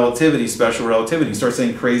 general relativity, special relativity. You start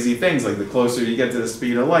saying crazy things like the closer you get to the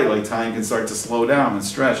speed of light, like time can start to slow down and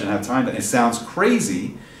stretch and have time. It sounds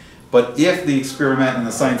crazy, but if the experiment and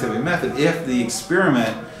the scientific method, if the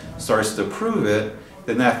experiment starts to prove it,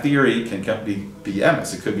 then that theory can be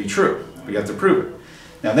emes. It could be true. We have to prove it.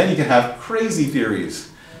 Now then you can have crazy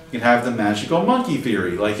theories. You can have the magical monkey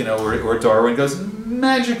theory, like, where Darwin goes,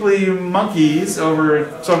 magically monkeys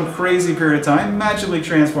over some crazy period of time magically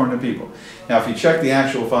transform into people. Now if you check the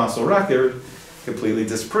actual fossil record, it completely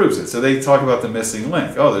disproves it. So they talk about the missing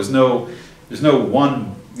link. Oh, there's no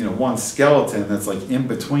one skeleton that's like in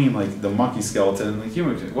between like the monkey skeleton and the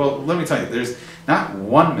human. Well, let me tell you, there's not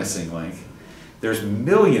one missing link. There's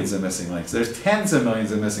millions of missing links. There's tens of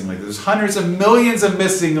millions of missing links. There's hundreds of millions of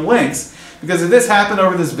missing links. Because if this happened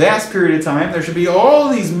over this vast period of time, there should be all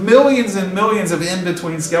these millions and millions of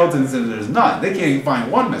in-between skeletons, and there's none. They can't even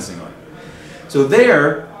find one missing link. So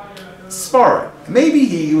they're sparring. Maybe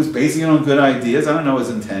he was basing it on good ideas. I don't know his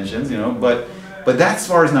intentions, but that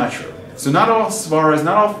svara is not true. So not all svaras,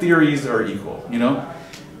 not all theories are equal,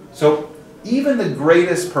 So even the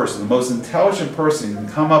greatest person, the most intelligent person can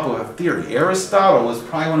come up with a theory. Aristotle was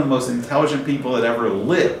probably one of the most intelligent people that ever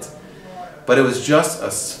lived. But it was just a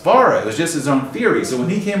svara, it was just his own theory. So when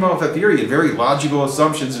he came up with a theory, he had very logical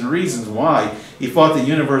assumptions and reasons why he thought the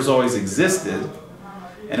universe always existed,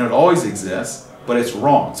 and it would always exist, but it's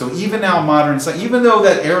wrong. So even now modern science, even though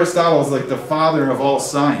that Aristotle is like the father of all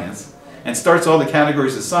science, and starts all the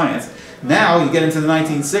categories of science, now you get into the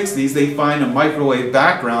 1960s, they find a microwave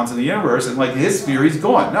background to the universe, and like his theory's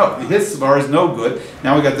gone. No, his svara is no good.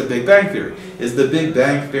 Now we got the Big Bang Theory. Is the Big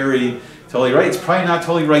Bang Theory totally right? It's probably not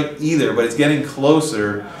totally right either, but it's getting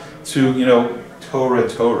closer to, Torah.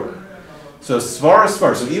 So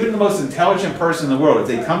svara. So even the most intelligent person in the world, if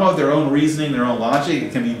they come up with their own reasoning, their own logic,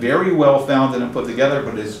 it can be very well founded and put together,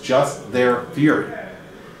 but it's just their theory.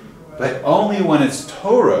 But only when it's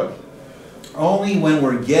Torah, only when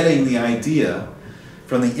we're getting the idea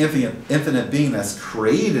from the infinite being that's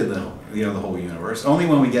created the whole universe, only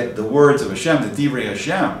when we get the words of Hashem, the Divrei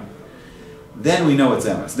Hashem, then we know it's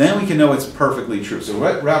emes. Then we can know it's perfectly true. So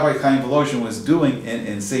what Rabbi Chaim Volozhin was doing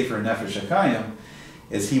in Sefer Nefesh HaKayim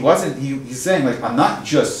is he's saying, like, I'm not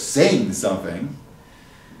just saying something.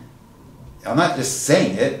 I'm not just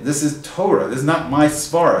saying it. This is Torah. This is not my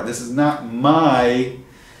svara. This is not my,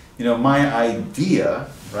 my idea,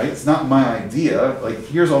 right? It's not my idea. Like,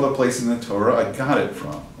 here's all the places in the Torah I got it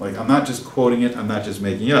from. Like, I'm not just quoting it. I'm not just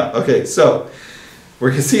making it up. Okay, so we're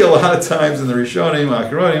going to see a lot of times in the Rishonim,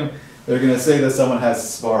 Akaronim, they're going to say that someone has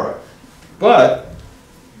svara. But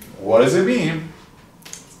what does it mean?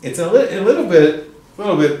 It's a little bit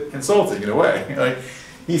insulting in a way. Like,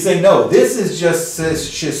 he's saying, no, this is just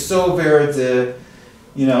shisover to,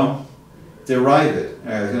 derive it.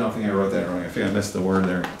 I don't think I wrote that wrong. I think I missed the word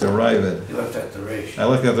there. Derive it. You left out the resh. I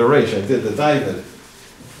looked at the resh. I did the David.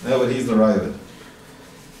 No, but he's the Ravid.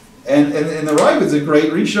 And the Ravid's a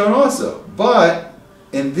great Rishon also. But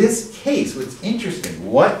in this case, what's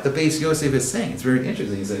interesting, what the Beis Yosef is saying, it's very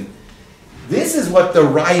interesting. He's saying, this is what the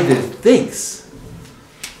Ravid thinks.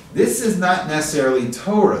 This is not necessarily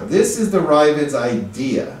Torah. This is the Ravid's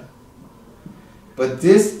idea. But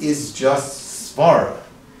this is just svara.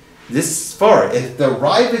 This svara. If the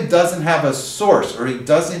Ravid doesn't have a source, or he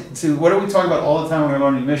doesn't, what are we talking about all the time when we're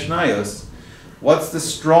learning Mishnayos? What's the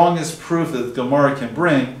strongest proof that the Gemara can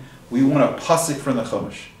bring? We want a pasuk from the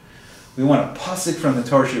Chumash. We want a pasuk from the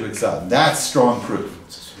Torah Shebiksav. That's strong proof.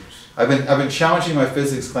 I've been challenging my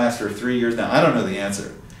physics class for 3 years now. I don't know the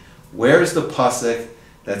answer. Where's the pasuk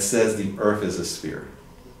that says the earth is a sphere?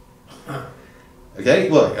 Okay,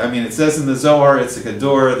 look, it says in the Zohar, it's a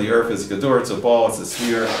Kedor, the earth is a Kedor, it's a ball, it's a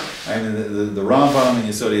sphere. The Rambam in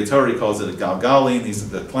Yesodei Torah calls it a Galgalin. These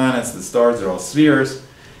are the planets, the stars, they're all spheres.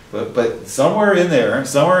 But somewhere in there,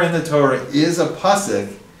 somewhere in the Torah is a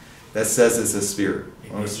pasuk that says it's a sphere.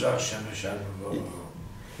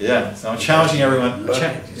 Yeah, so I'm challenging everyone. You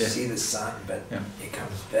see the sun, but it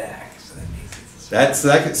comes back, so that makes it. So I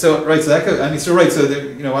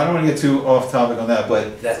don't want to get too off topic on that,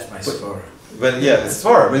 but that's my svara. But yeah, it's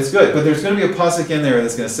far, but it's good. But there's going to be a pasuk in there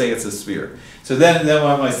that's going to say it's a sphere. So then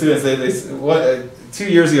when my students, they 2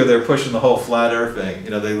 years ago, they were pushing the whole flat earth thing.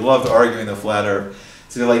 They loved arguing the flat earth.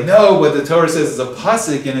 So they're like, no, what the Torah says is a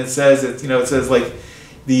pasuk, and it says it says like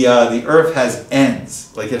the earth has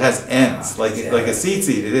ends, like it has ends, like a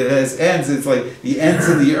tzitzit. It has ends. It's like the ends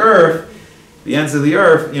of the earth. The ends of the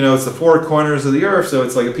earth, it's the four corners of the earth, so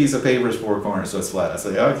it's like a piece of paper is four corners, so it's flat. I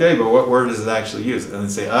say, okay, but what word does it actually use? And they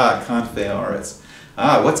say, kanfei haaretz.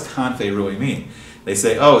 What's kanfei really mean? They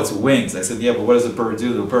say, oh, it's wings. I said, yeah, but what does a bird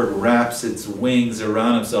do? The bird wraps its wings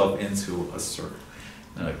around itself into a circle.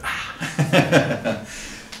 And they're like,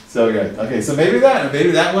 So good. Okay, so maybe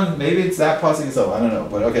that one, maybe it's that passing itself. I don't know,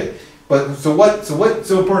 but okay. But so what's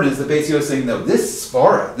so important is the Beis Yosef saying, no, this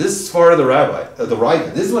svara of the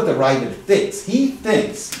Rabbah, this is what the Rabbah thinks. He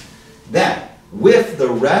thinks that with the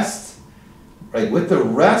rest of the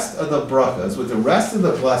brachas, with the rest of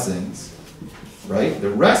the blessings, right, the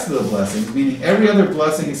rest of the blessings, meaning every other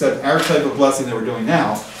blessing except our type of blessing that we're doing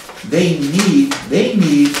now, they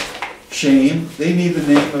need shame, they need the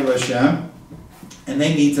name of Hashem, and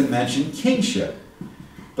they need to mention kingship.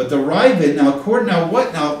 But the Ravid,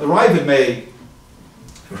 the Ravid may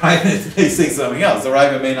say something else. The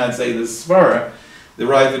Ravid may not say this svara. The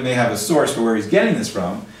Ravid may have a source for where he's getting this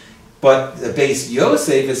from. But the Beis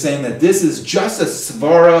Yosef is saying that this is just a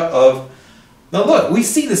svara of... Now look, we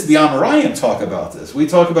see this, the Amoraim talk about this. We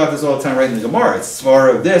talk about this all the time right in the Gemara. It's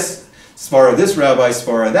svara of this rabbi,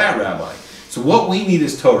 svara of that rabbi. So what we need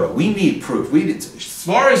is Torah. We need proof.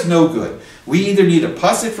 Svara is no good. We either need a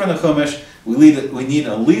pasuk from the Chumash, we need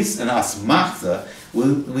at least an asmachta,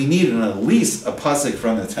 we need at least a pasuk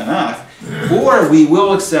from the Tanakh, or we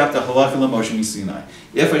will accept a halakha l'Moshe Sinai.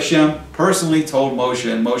 If Hashem personally told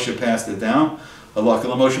Moshe and Moshe passed it down, halakha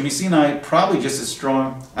l'Moshe Sinai probably just as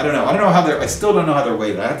strong. I don't know how I still don't know how they're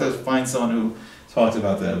weighted. I have to find someone who talks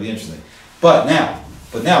about that. It'll be interesting. But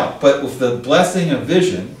with the blessing of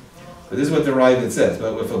vision, but this is what the Ravid says.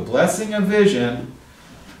 But with a blessing of vision,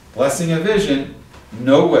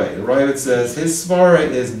 no way. The Ravid says his svara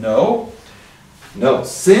is no.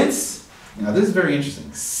 Since, now this is very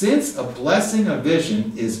interesting. Since a blessing of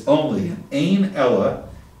vision is only an ein ella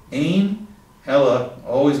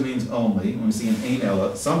always means only. When we see an ein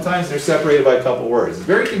ella, sometimes they're separated by a couple words. It's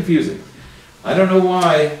very confusing. I don't know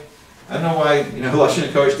why. Lashon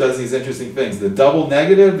Kodesh does these interesting things. The double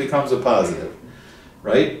negative becomes a positive,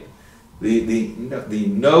 right? The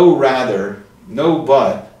no rather, no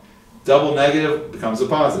but, double negative becomes a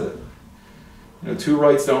positive. Two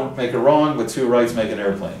rights don't make a wrong, but two rights make an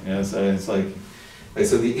airplane. So it's like,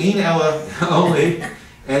 so the ein ella only,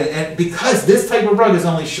 and because this type of bracha is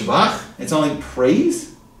only shvach, it's only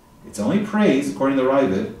praise according to the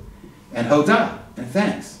Ravid, and hodah, and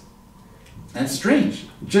thanks. And it's strange.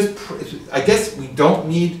 I guess we don't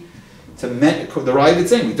need to the Ravid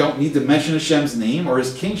saying we don't need to mention Hashem's name or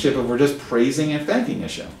His kingship if we're just praising and thanking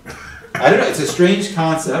Hashem. I don't know. It's a strange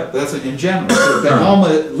concept, but that's in general. So Ben Alma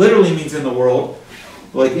literally means in the world,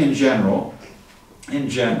 like in general,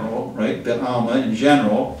 right? Ben Alma in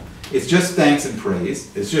general. It's just thanks and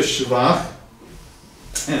praise. It's just shvach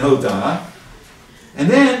and hodah. And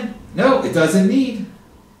then no, it doesn't need.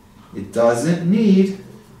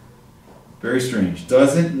 Very strange.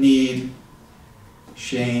 Doesn't need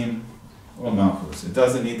shame or malchus. It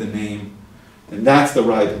doesn't need the name, and that's the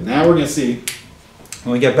Ravid. Now we're going to see.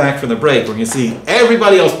 When we get back from the break, we're going to see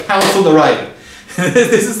everybody else pounce on the Ravid.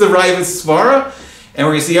 This is the Ravid svara, and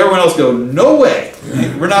we're going to see everyone else go, no way,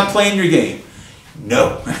 we're not playing your game.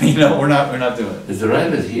 No, we're not doing it. Is the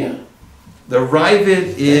Ravid here? The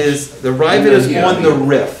Ravid is on the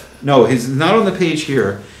Rif. No, he's not on the page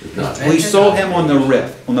here. We saw him on the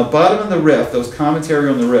Rif. On the bottom of the Rif, those commentary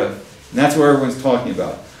on the Rif, and that's what everyone's talking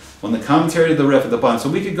about. On the commentary to the Rif at the bottom. So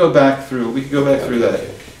we could go back through that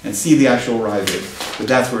and see the actual Ravid. But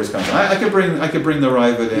that's where it's coming from. I could bring the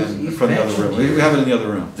Ravid in from the other room. We have it in the other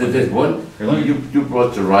room. There's one. Here, you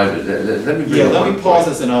brought the Ravid. Let me bring let me pause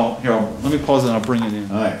this and I'll bring it in.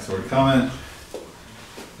 All right, so we're coming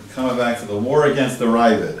back to the war against the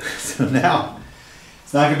Ravid. So now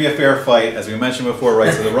it's not going to be a fair fight, as we mentioned before,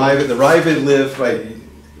 right? So the Ravid lived, right?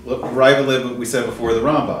 Ravid lived, we said before, the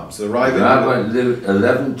Rambam. So the Ravid lived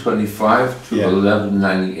 1125 to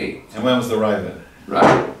 1198. And when was the Ravid?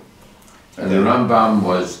 Right. And the Rambam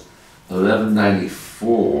was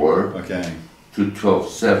 1194 to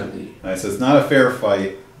 1270. All right, so it's not a fair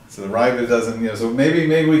fight. So the Ravid doesn't, so maybe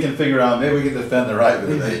we can figure out, maybe we can defend the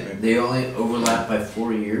Ravid. They only overlap by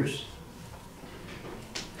 4 years?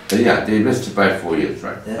 Yeah, they missed it by 4 years,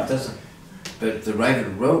 right? That doesn't, but the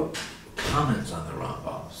Ravid wrote comments on the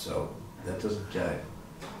Rambam, so that doesn't jive.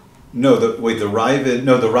 No, the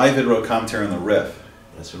Ravid wrote commentary on the Rif.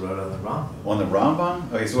 That's what wrote on the Rambam. On the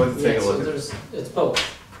Rambam? Okay, so let's take a look at it. It's both.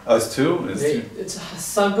 Oh, it's two? It's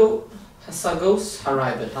Hasagos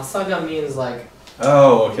Haraibid. Hasaga means like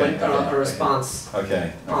oh, okay. a response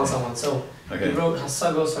Okay. on someone. So he wrote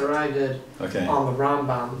Hasagos Haraibid on the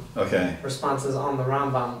Rambam. Okay. Responses on the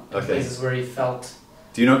Rambam. Okay. Places where he felt.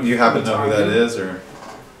 Do you happen to know who that is, or?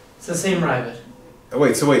 It's the same Ravid. Oh,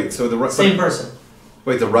 wait. So the same person.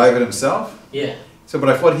 Wait, the Ravid himself? Yeah. So, but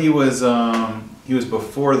I thought he was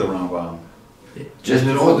before the Rambam. Just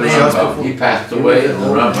before the Rambam, he passed away and the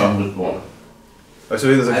Rambam was born. Oh, so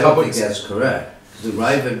there's a I couple. don't think that's correct. The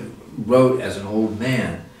Ravid wrote as an old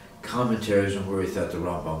man commentaries on where he thought the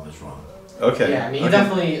Rambam was wrong. Okay. Yeah, I mean, he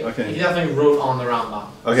definitely wrote on the Rambam.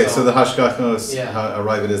 Okay, so the Hashgachos, Yeah.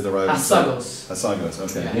 Ravid is the Ravid. Hasagos. Hasagos,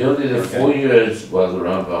 okay. Yeah. He only did 4 years while the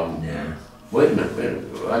Rambam. Yeah. Wait a minute,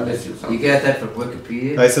 I missed you something. You got that from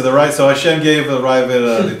Wikipedia? Right, so Hashem gave the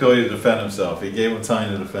Ravid the ability to defend himself. He gave him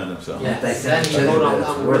time to defend himself. Yeah, They then he said wrote that on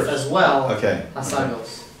it's the Rif worse. as well. Okay.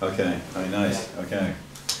 Hasagos. Okay. Very nice. Okay.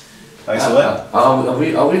 All right, so let.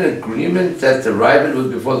 Are we in agreement that the Ravid was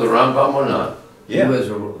before the Rambam or not? Yeah. He was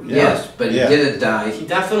yes, but he didn't die. He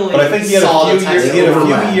definitely But I think he had saw a the few text. years. He had a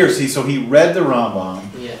overlap. few years. So he read the Rambam.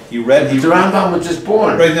 Yeah. He read. The Rambam was just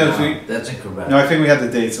born. Right now. No, that's incorrect. No, I think we have the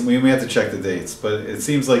dates, and we have to check the dates. But it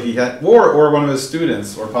seems like he had, or one of his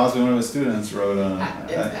students, or possibly one of his students wrote on.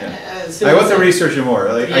 I want to research it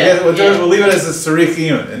more. Like I guess we'll leave it as a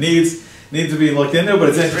sarikiyun. It needs to be looked into, but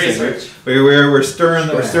it's interesting. Research. We're stirring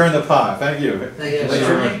the pot. Thank you. Thank you. Yeah, What's sure.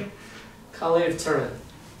 your name? Khalid Turin.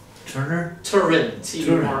 Turner? Turin.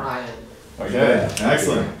 Turin. Okay,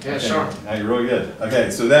 excellent. Yeah, okay. sure. Now you're really good. Okay,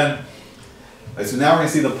 so then, so now we're gonna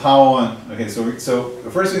see the Powell one. Okay, so the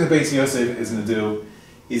first thing the Beis Yosef is gonna do,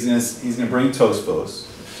 he's gonna bring Tosfos.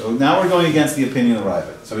 So now we're going against the opinion of the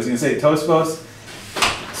Ravid. So he's gonna say Tosfos.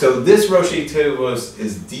 So this Roshi Tevos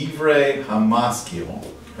is Divrei Hamaskil.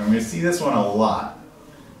 And we're gonna see this one a lot.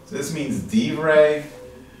 So this means Divrei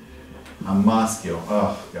Hamaskil.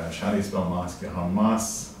 Oh gosh, how do you spell maskil?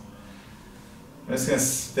 Hamas. I'm just gonna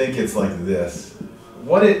think it's like this.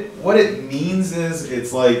 What it means is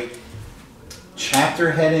it's like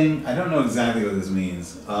chapter heading. I don't know exactly what this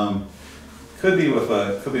means. Could be with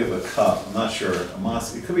a cuff. I'm not sure. It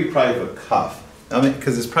could be probably with a cuff. I mean,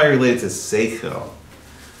 because it's probably related to seichel.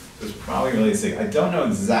 It's probably related to seichel. I don't know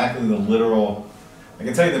exactly the literal. I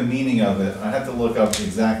can tell you the meaning of it. I have to look up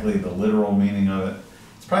exactly the literal meaning of it.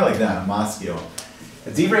 It's probably like that, maskil. A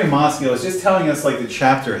Divrei Maskil is just telling us like the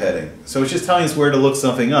chapter heading. So it's just telling us where to look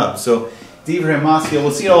something up. So Divrei Maskil, we'll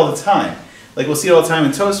see it all the time. Like we'll see it all the time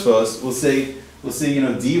in Tosfos. We'll see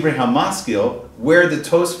Divrei HaMaskil, where the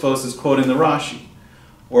Tosfos is quoting the Rashi.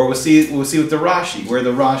 Or we'll see with the Rashi, where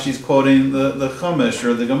the Rashi is quoting the Chumash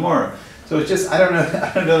or the Gemara. So it's just I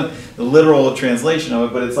don't know the literal translation of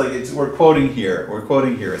it, but it's like we're quoting here.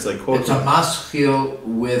 It's like quoting. It's a maskil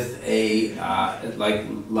with a like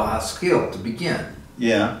lahaskil to begin.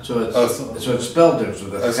 Yeah. So it's spelled there. So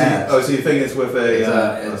the chet. So you think it's with a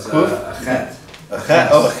chet. A chet.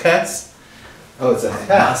 Oh, a chet. Oh, it's a chet.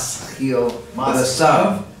 Maskil with a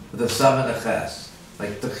sav, and a ches,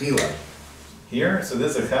 like tequila. Here, so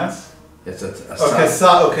this is a chet. It's a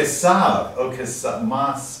sav. Kesav.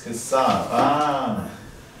 Kesav. Ah.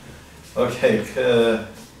 Okay.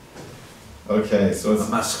 Okay, so it's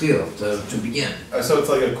a maskil to begin. So it's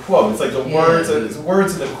like a quote. It's like the words. It's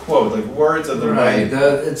words of the quote, like words of the right.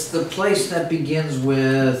 It's the place that begins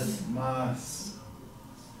with mas.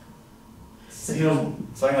 Something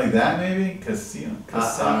like that, maybe.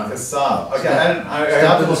 Kasav. Okay,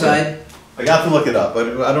 I got to look it up,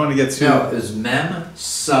 but I don't want to get too. No, it's mem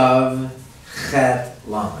sav chet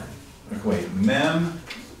lamed. Wait, mem.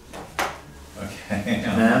 Okay.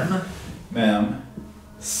 Mem.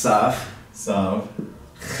 Sav.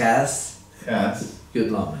 Ches. Yud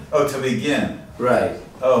lamed. Oh, to begin. Right.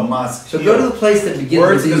 Oh, mask. So go to the place that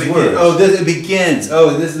begins with these words. Oh, it begins.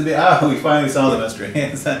 Oh, this is the. Oh, we finally solved the mystery.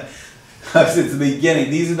 It's the beginning.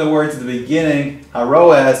 These are the words at the beginning.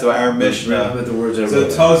 Haroaz, so our Mishnah. With the words so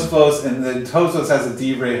Tosfos, and the Tosfos has a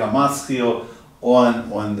Divrei Hamaskil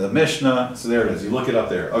on the Mishnah. So there it is. You look it up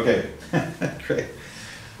there. Okay, great.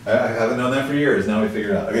 I haven't known that for years. Now we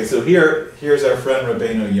figured it out. Okay, so here's our friend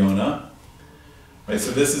Rabbeinu Yonah. Right,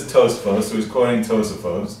 so this is Tosfos. So he's quoting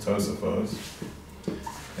Tosfos,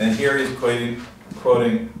 and here he's quoting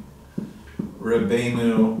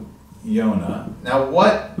Rabbeinu Yonah. Now,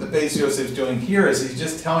 what the Beis Yosef is doing here is he's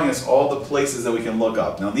just telling us all the places that we can look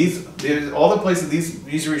up. Now, all the places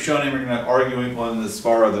these Rishonim are going to arguing on the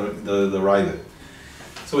Svara, the Ravid.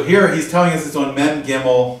 So here he's telling us it's on Mem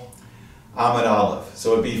Gimel Amud Aleph.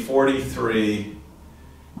 So it'd be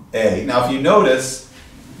 43a. Now if you notice,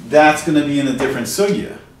 that's going to be in a different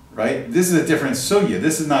sugya, right? This is a different sugya.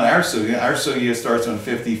 This is not our sugya. Our sugya starts on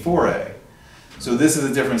 54a. So this is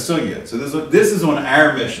a different sugya. So this is on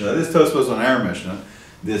our Mishnah. This Tosfos on our Mishnah.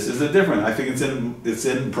 This is a different. I think it's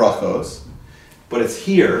in Brachos, but it's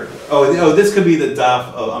here. Oh, this could be the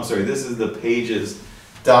daf. Oh, I'm sorry. This is the pages,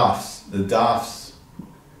 dafs. The dafs,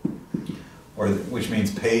 which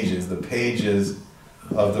means pages. The pages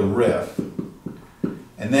of the Rif,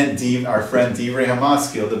 and then our friend Divrei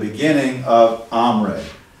Hamaskil, the beginning of Amrei.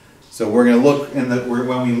 So we're going to look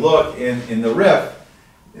when we look in the Rif,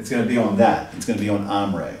 it's going to be on that. It's going to be on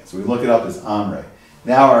Amrei. So we look it up as Amrei.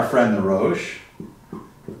 Now our friend the Rosh,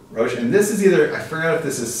 and this is either, I forgot if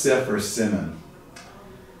this is Sif or Simon.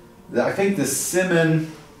 I think the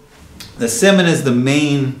Simon is the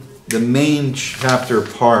main chapter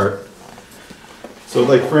part. So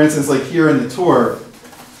like for instance, like here in the Torah,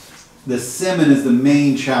 the Simon is the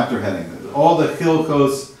main chapter heading. All the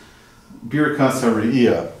Hilkos, Birkas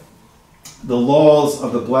HaRe'iyah, the laws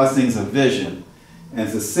of the blessings of vision, and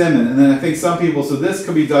it's a Simon. And then I think some people, so this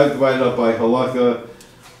could be divided up by halakha,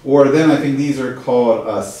 or then I think these are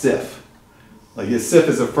called Sif. Like a Sif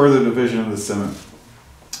is a further division of the Simon.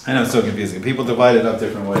 I know it's so confusing. People divide it up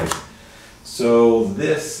different ways. So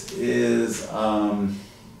this is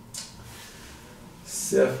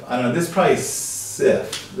Sif. I don't know. This is probably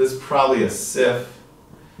Sif. This is probably a Sif.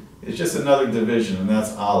 It's just another division, and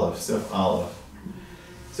that's Aleph. Sif Aleph.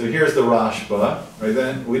 So here's the Rashba. Right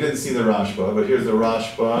then, we didn't see the Rashba, but here's the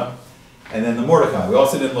Rashba, and then the Mordecai. We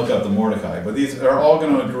also didn't look up the Mordecai, but these are all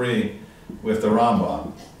going to agree with the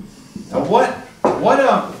Rambam. Now why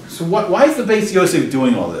is the Beis Yosef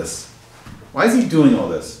doing all this? Why is he doing all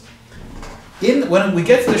this? When we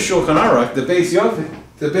get to the Shulchan Aruch, the Beis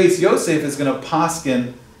Yosef is going to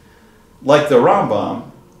paskin like the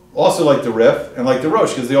Rambam, also like the Rif, and like the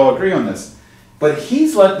Rosh, because they all agree on this. But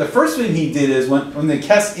the first thing he did is in the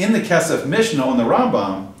Kesef Mishnah on the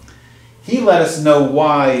Rambam, he let us know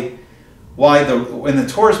why when the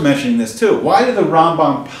Torah is mentioning this too. Why did the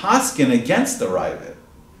Rambam paskin against the Ravid?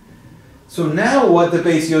 So now what the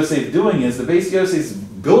Beis Yosef doing is, the Beis Yosef is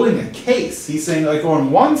building a case. He's saying, like, on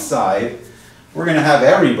one side, we're going to have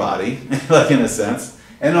everybody, like in a sense,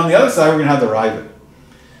 and on the other side, we're going to have the Ravid.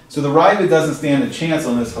 So the Ravid doesn't stand a chance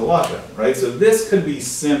on this halakha, right? So this could be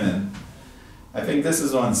Simon. I think this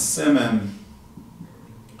is on Simon,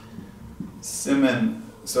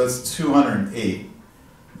 so it's 208.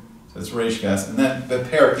 So it's Reish Gas. And then in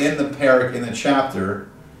the chapter,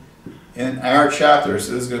 in our chapter,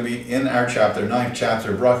 so this is going to be in our chapter, 9th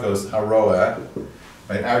chapter, Brachos Haroeh,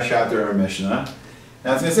 right? Our chapter, our Mishnah.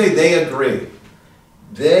 Now it's going to say they agree.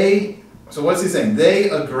 So what's he saying? They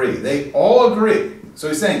agree. They all agree. So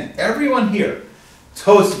he's saying everyone here,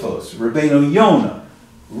 Tosfos, Rabbeinu Yonah,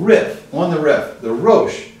 Rif, on the Rif, the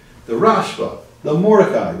Rosh, the Rashba, the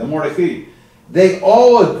Mordecai, the Mordechai, they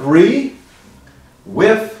all agree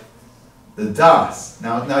with the Das.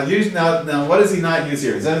 Now, what does he not use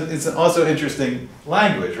here? It's also interesting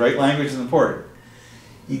language, right? Language is important.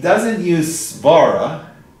 He doesn't use Svara.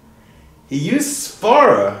 He used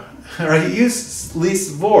Svara, right? He used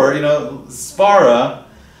Lisvor, Svara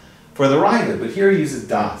for the Ravid, but here he uses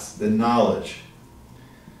Das, the knowledge.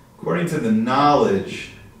 According to the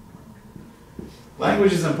knowledge,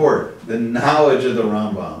 language is important. The knowledge of the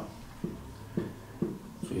Rambam.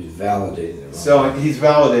 So he's validating the Rambam. So he's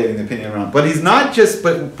validating the opinion of the Rambam. But he's not just,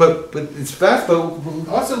 but it's fast, but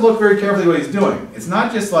also look very carefully what he's doing. It's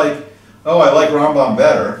not just like, oh, I like Rambam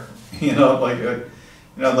better, I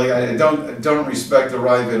don't respect the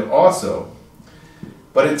Ravid also.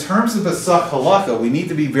 But in terms of Pesach Halakha, we need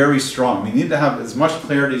to be very strong. We need to have as much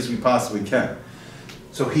clarity as we possibly can.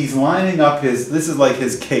 So he's lining up this is like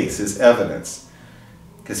his case, his evidence.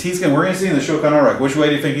 Because we're going to see in the Shulchan Aruch, which way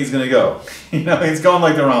do you think he's going to go? He's going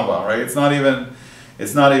like the Rambam, right? It's not even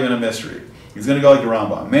a mystery. He's going to go like the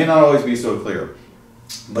Rambam. May not always be so clear.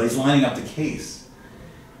 But he's lining up the case.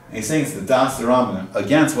 And he's saying it's the Das the Rambam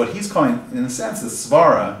against what he's calling, in a sense, the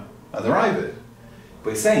Svara of the Ravid. But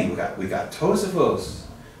he's saying we got Tosafos,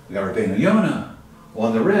 we got Rabbeinu Yonah,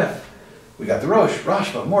 on the Rif, we got the Rosh,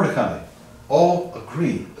 Rashba, Mordecai, all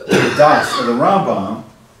agree the Das of the Rambam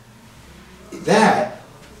that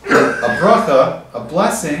a bracha, a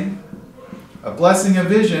blessing of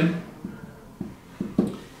vision,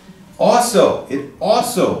 it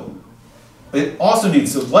also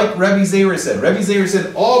needs, so like Rebbe Zera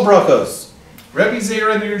said all brachos. Rebbe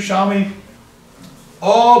Zera and the Yerushalmi,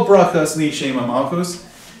 all brachos need Shema Malchus,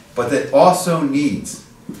 but it also needs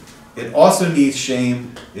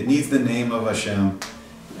shame, it needs the name of Hashem,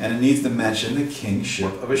 and it needs to mention the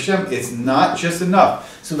kingship of Hashem. It's not just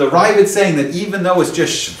enough. So the Ravid's saying that even though it's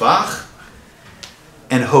just shvach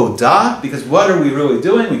and hodah, because what are we really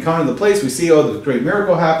doing? We come to the place, we see, oh, the great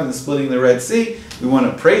miracle happened, the splitting the Red Sea. We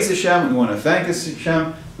want to praise Hashem, we want to thank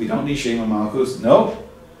Hashem. We don't need Shem Malchus. No.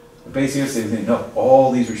 Basically the same thing. No.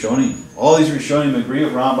 All these Rishonim agree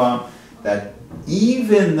with Rambam that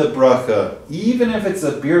even the bracha, even if it's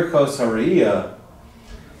a birkos hariyah,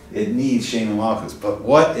 it needs Shem Malchus. But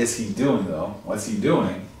what is he doing though? What's he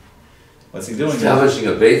doing? Establishing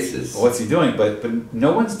a basis. What's he doing? But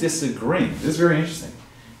no one's disagreeing. This is very interesting.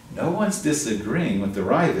 No one's disagreeing with the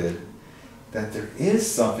Ravid that there is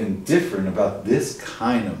something different about this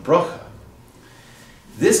kind of bracha.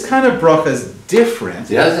 This kind of bracha is different.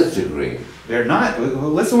 They are disagreeing. They're not.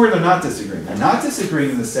 Listen where they're not disagreeing. They're not disagreeing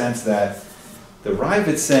in the sense that the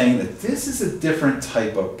Ravid's saying that this is a different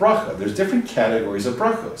type of bracha. There's different categories of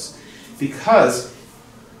brachos. Because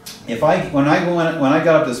when I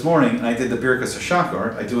got up this morning and I did the Birkas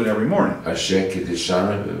HaShachar, I do it every morning.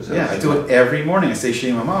 Yeah, I do it every morning. I say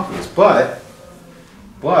Shem HaMalchus.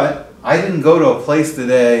 But I didn't go to a place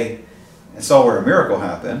today and saw where a miracle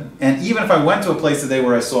happened. And even if I went to a place today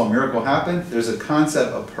where I saw a miracle happen, there's a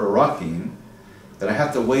concept of parakim that I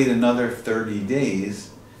have to wait another 30 days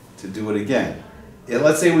to do it again.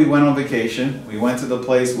 Let's say we went on vacation. We went to the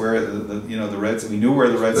place where the Red Sea, we knew where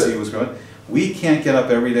the Red Sea was going. We can't get up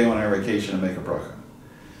every day on our vacation and make a bracha.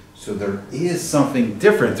 So there is something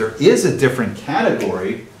different. There is a different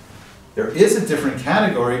category. There is a different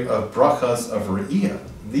category of brachas of re'iyah.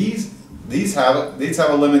 These have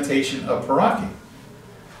a limitation of parakim.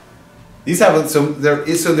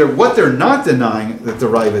 What they're not denying that the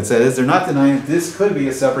Ravid said is they're not denying that this could be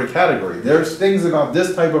a separate category. There's things about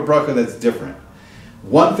this type of bracha that's different.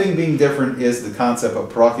 One thing being different is the concept of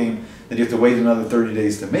parakim that you have to wait another 30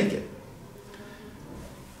 days to make it.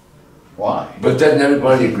 Why? But doesn't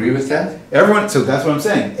everybody agree with that? Everyone. So that's what I'm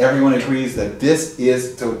saying. Everyone agrees that this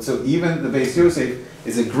is so even the Beis Yosef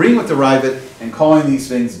is agreeing with the Ravid and calling these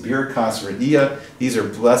things birkas re'iyah. These are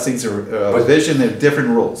blessings or vision. They're different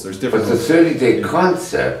rules. There's different. But the 30-day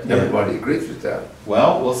concept, everybody agrees with that.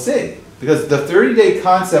 Well, we'll see. Because the 30-day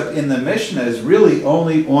concept in the Mishnah is really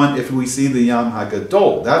only on if we see the Yom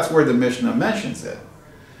HaGadol. That's where the Mishnah mentions it.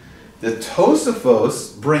 The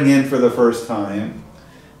Tosafos bring in for the first time.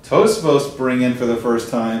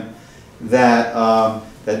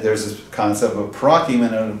 That there's this concept of parakim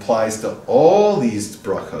and it applies to all these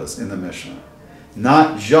brachos in the Mishnah,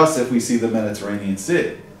 not just if we see the Mediterranean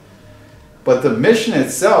Sea. But the Mishnah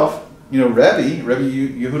itself, Rabbi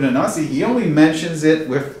Yehuda Nasi, he only mentions it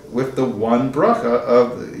with the one bracha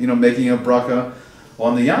of making a bracha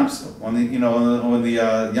on the Yam Suf, on the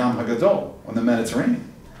Yam HaGadol, on the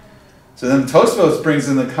Mediterranean. So then Tosfos brings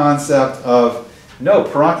in the concept of no,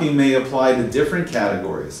 parakim may apply to different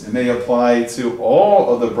categories. It may apply to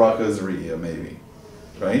all of the brachas re'iyah, maybe,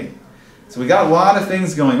 right? So we got a lot of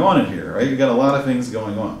things going on in here, right? We got a lot of things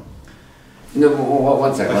going on. No,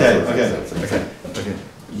 one second. Okay.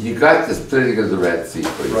 You got the splitting of the Red Sea,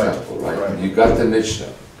 for example, right? You got the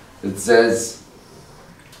Mishnah. It says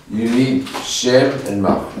you need Shem and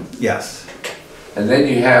Malchus. Yes. And then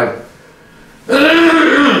you have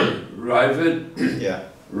Ravid,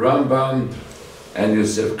 Rambam, and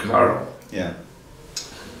Yosef Karo. Yeah.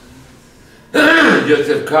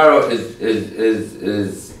 Yosef Karo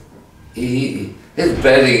his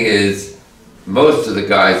betting is most of the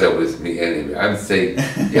guys are with me anyway. I'm saying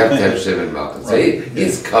you have to have Shem and Malchus. Right.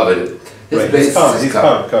 He's covered. He's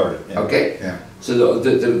covered. Yeah. Okay? Yeah. So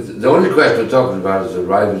the only question we're talking about is the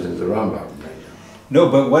Ravid and the Rambam. No,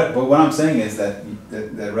 but what I'm saying is that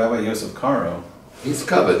Rabbi Yosef Karo, he's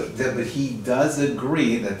covered. But he does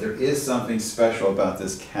agree that there is something special about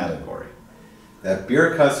this category. That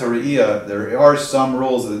birkas hariyah, there are some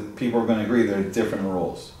rules that people are going to agree there are different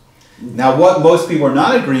rules. Now, what most people are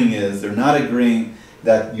not agreeing is they're not agreeing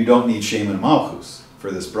that you don't need Shem and Malchus for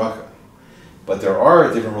this bracha. But there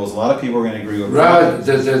are different rules. A lot of people are going to agree with that.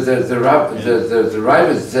 The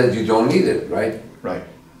Ravid said you don't need it, right? Right.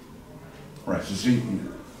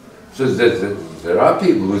 So there are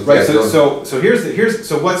people who right.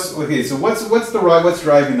 What's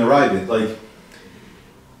driving the Ravid? Like,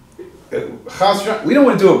 we don't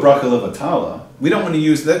want to do a bracha levatala. We don't want to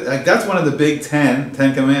use that. Like, that's one of the big 10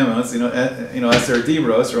 Commandments. Eser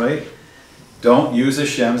Dibros, right? Don't use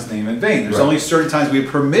Hashem's name in vain. There's only certain times we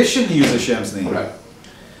have permission to use Hashem's name. Right.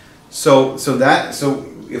 So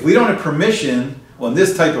if we don't have permission on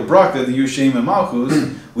this type of bracha to use Shem and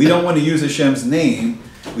Malchus, we don't want to use Hashem's name.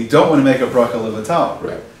 We don't want to make a bracha levatala.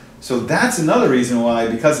 Right. So that's another reason why,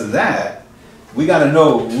 because of that, we got to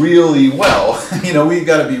know really well. We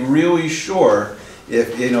got to be really sure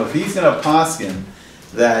if he's going to paskin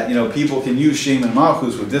that people can use Shem and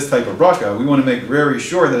Malchus with this type of bracha. We want to make very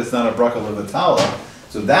sure that it's not a bracha levatala.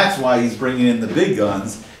 So that's why he's bringing in the big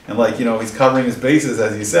guns, and he's covering his bases,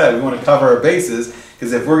 as he said. We want to cover our bases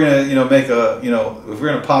because if we're going to make a if we're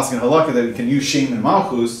going to paskin halakha that we can use Shem and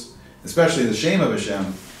Malchus, especially the Shem of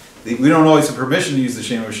Hashem, we don't always have permission to use the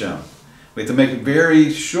Shem of Hashem. We have to make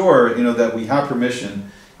very sure that we have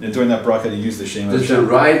permission during that bracha to use the Shem of Hashem. Does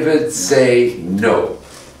the Ravid say no?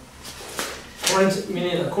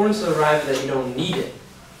 According to the Ravid that you don't need it.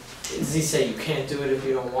 Does he say you can't do it if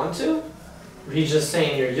you don't want to? Or he's just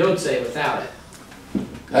saying you're Yotze without it?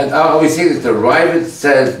 And we see that the Ravid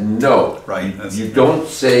says no. Right. You don't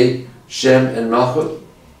say Shem and Malchut?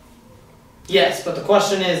 Yes, but the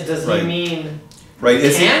question is, does he mean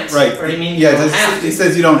you can't? Right. Or do you mean you don't have to? He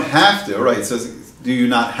says you don't have to, right? So do you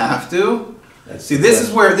not have to? See, this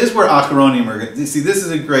is where Acharonim are going to, see, this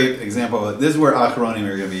is a great example of it. This is where Acharonim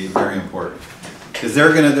are going to be very important. Because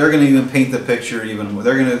they're gonna even paint the picture even,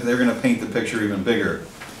 they're gonna paint the picture even bigger.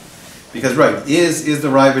 Because is the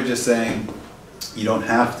Ravid just saying you don't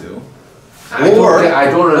have to? Or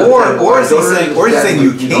is he saying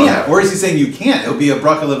you can't? Or is he saying you can't? It'll be a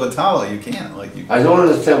bracha levatala. You can't. I don't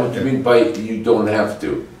understand what you mean by you don't have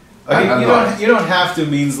to. You don't have to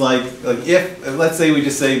means if let's say we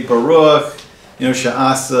just say Baruch,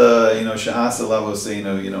 Sha'asa, Sha'asa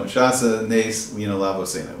lavoseno, Sha'asa nes,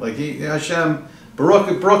 lavoseno. Hashem,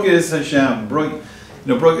 Baruch is Hashem. Baruch,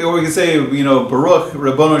 or we can say Baruch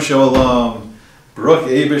Rabbono Shalom. Baruch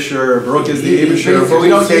Abishur, Baruch is the Abishur, but we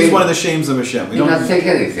don't use one of the shames of Hashem. We don't take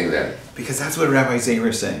anything there. Because that's what Rabbi Zera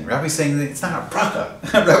is saying. Rabbi's saying that it's not a bracha.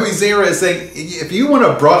 Rabbi Zera is saying, if you want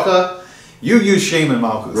a bracha, you use Shem and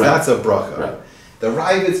Malchus. Right. That's a bracha. Right. The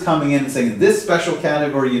Ravid's coming in and saying, this special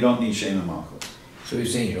category, you don't need Shem and Malchus. So you're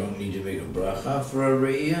saying you don't need to make a bracha for a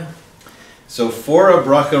re'iyah? So for a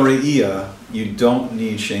bracha re'iyah, you don't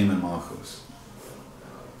need Shem and Malchus.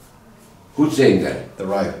 Who's saying that? The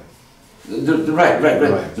Ravid. Right.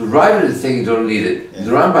 The Ravid is saying you don't need it. Yeah.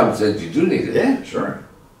 The Rambam says you do need it. Yeah, sure.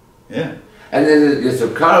 Yeah. And then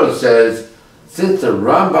Yosef Karo says, since the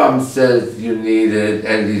Rambam says you need it,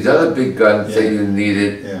 and these other big guns say you need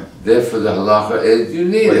it, therefore the halacha is you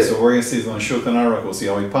need it. So we're going to see on Shulchan Aruch, we'll see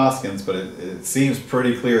how he paskins, but it seems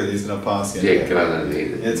pretty clear that he's going to paskin. You're gonna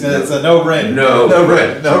need it. It's a no-brainer.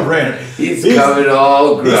 No-brainer. He's covered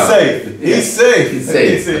all ground. He's safe.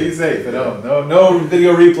 No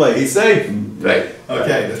video replay. He's safe. Right.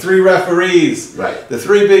 Okay. The three referees. Right. The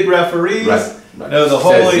three big referees. Right. No, the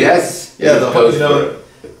holy. Yes. Yeah.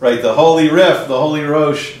 Right. The holy Rif, the holy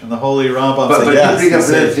Rosh, and the holy Rambam. But you bring up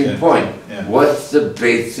an interesting point. Yeah. What's the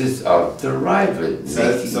basis of the Ravid?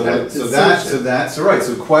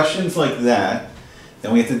 So questions like that.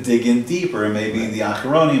 Then we have to dig in deeper, and maybe the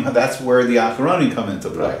Acharonim. That's where the Acharonim come into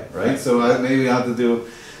play, right? So maybe I have to do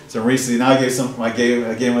some research. Now I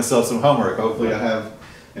gave myself some homework. Hopefully, I have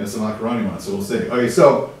some Acharonim ones. So we'll see. Okay,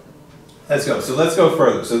 so let's go. So let's go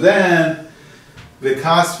further. So then the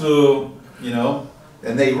Kasvu,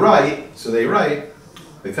 and they write. So they write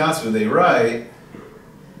the Kasvu. They write.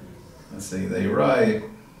 Let's see. They write.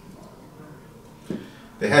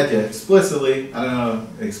 They had to explicitly, I don't know,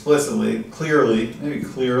 clearly,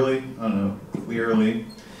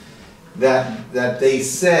 that they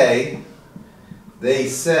say,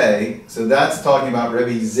 so that's talking about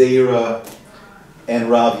Rabbi Zera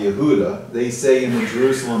and Rav Yehuda. They say in the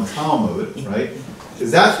Jerusalem Talmud, right?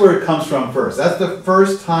 Because that's where it comes from first. That's the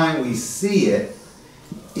first time we see it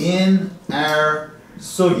in our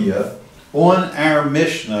Sugya, on our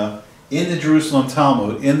Mishnah, in the Jerusalem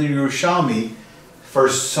Talmud, in the Yerushalmi. For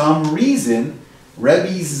some reason,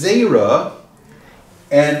 Rabbi Zera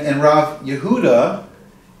and Rav Yehuda,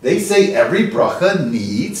 they say every bracha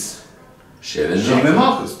needs Shem and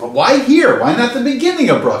Malchus. But why here? Why not the beginning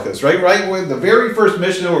of brachas, right? Right, the very first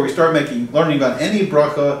Mishnah where we start learning about any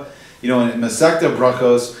bracha, in Masechta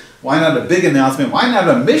brachos. Why not a big announcement? Why not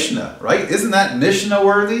a Mishnah, right? Isn't that Mishnah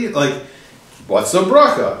worthy? What's a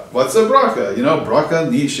bracha? Bracha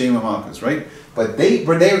needs Shem and Malchus, right? But they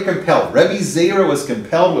were compelled. Rabbi Zera was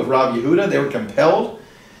compelled with Rav Yehuda. They were compelled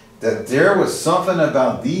that there was something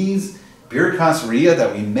about these Birkas Riyah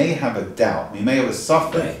that we may have a doubt. We may have a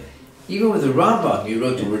suffering. Right. Even with the Rambam, you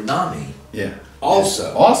wrote the word Nami. Yeah.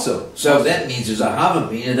 Also. So that means there's a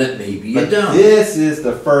Havamina that maybe you don't. This is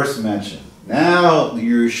the first mention. Now, the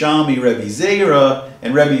Yerushalmi Rabbi Zera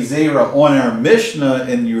and Rabbi Zera on our Mishnah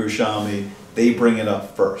in Yerushalmi, they bring it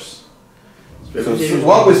up first. So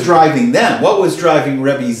what was driving them? What was driving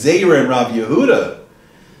Rabbi Zera and Rav Yehuda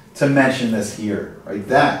to mention this here, right?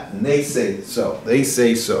 That, and they say so. They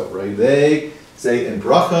say so, right? They say in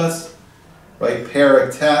Brachas, right?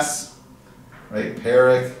 Perek Tes, right?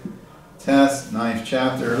 Perek Tes, 9th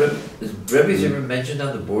chapter. Is Rebbe's ever mentioned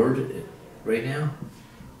on the board right now?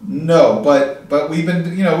 No, but we've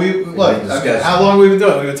been, you know, look, I mean, how long have we been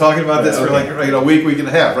doing? We've been talking about this for like a week and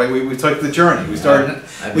a half, right? We took the journey. We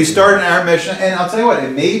started our mission, and I'll tell you what,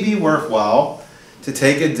 it may be worthwhile to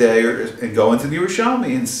take a day and go into the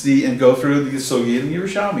Yerushalmi and see and go through the Sugi and the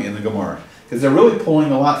Yerushalmi and the Gemara, because they're really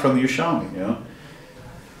pulling a lot from the Yerushalmi, you know.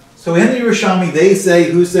 So in the Yerushalmi, they say,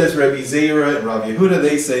 who says Rabbi Zera and Rabbi Yehuda?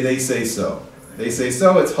 They say so. They say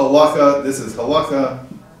so. It's halakha. This is halakha.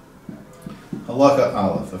 Halakha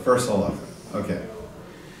Aleph, the first halakha. Okay.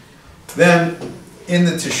 Then in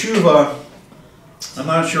the Teshuvah, I'm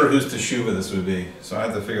not sure whose Teshuvah this would be, so I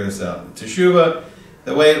have to figure this out. Teshuvah,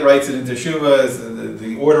 the way it writes it in Teshuvah is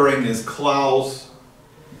the ordering is klaus.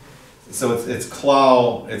 So it's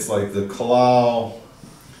klal. It's like the klal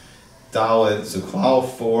dalet. So klal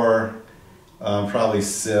 4, probably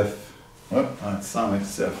sif. What? It's not like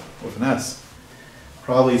sif with an S.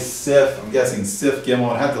 Probably Sif, I'm guessing Sif Gimel.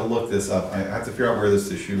 I have to look this up. I have to figure out where this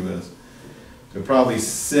Teshuvah is. So probably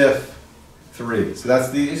Sif 3. So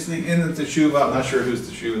that's in the Teshuvah. I'm not sure whose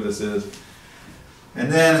Teshuvah this is.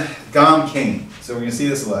 And then Gam Cain. So we're going to see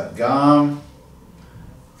this a lot. Gam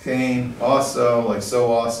Cain, also, like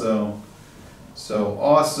so also. So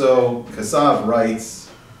also, Kasav writes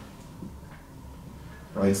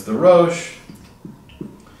the Rosh.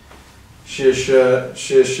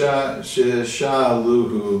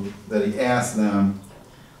 Shishaluhu, that he asked them.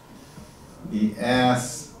 He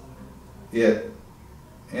asked it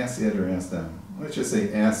or asked them. Let's just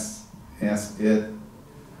say ask it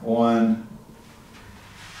on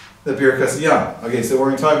the Birkas Yam. Okay, so we're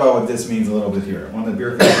going to talk about what this means a little bit here. On the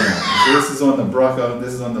Birkas Yam. This is on the Bracha,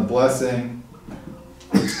 this is on the blessing.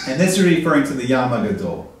 And this is referring to the Yam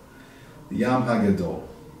HaGadol. The Yam HaGadol.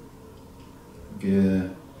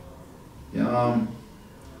 Yam.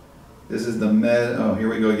 This is the here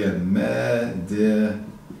we go again.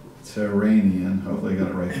 Mediterranean. Hopefully I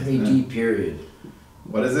got it right. MED period.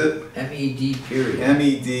 What is it? MED period.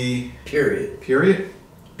 MED period. Period?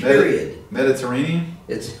 Period. Mediterranean?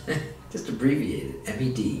 It's just abbreviated.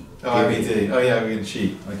 MED. Oh, MED. Oh yeah, we can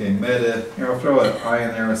cheat. Okay, here, I'll throw an I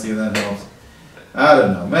in there and see if that helps. I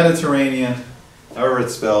don't know. Mediterranean, however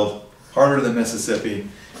it's spelled, harder than Mississippi.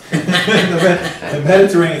 the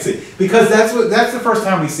Mediterranean Sea, because that's the first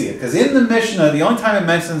time we see it. Because in the Mishnah, the only time it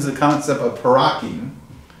mentions the concept of parakim,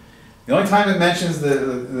 the only time it mentions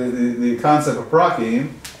the concept of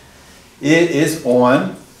parakim, it is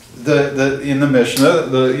on in the Mishnah,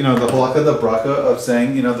 the halakha, the bracha of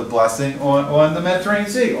saying the blessing on the Mediterranean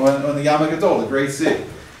Sea, on the Yam HaGadol, the Great Sea.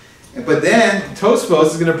 But then Tosfos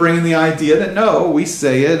is going to bring in the idea that no, we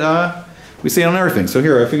say it. We say it on everything. So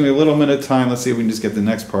here, I think we have a little minute of time. Let's see if we can just get the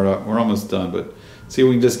next part up. We're almost done, but see if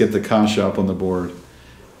we can just get the kasha up on the board,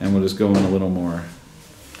 and we'll just go in a little more.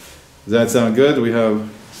 Does that sound good? Do we have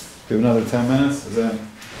another 10 minutes? Should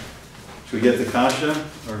we get the kasha,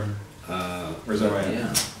 or is that right?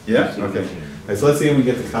 Yeah. Yeah. Okay. All right, so let's see if we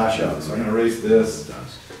get the kasha up. So I'm going to erase this.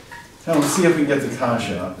 Now let's see if we can get the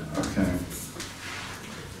kasha up. Okay.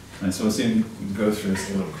 All right, so let's see if we can go through this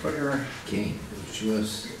a little quicker. Okay.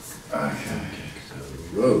 Okay.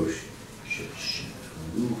 Rosh,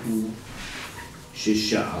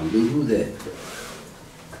 Shisha'aluhu that.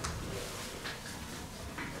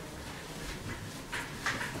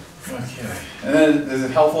 Okay. And then is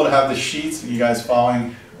it helpful to have the sheets? Are you guys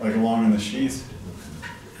following along in the sheets?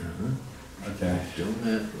 Okay.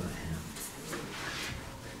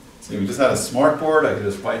 See, we just had a smart board. I could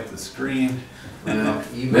just wipe the screen. Well,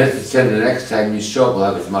 Maybe the next time you show up, we'll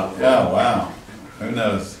have a smart board. Oh, wow. Who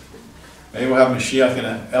knows? Maybe we'll have Mashiach and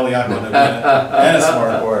Eliyahu and a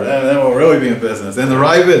smart board, and then we'll really be in business. And the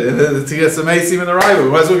Ravid, to get some Asim in the Ravid, we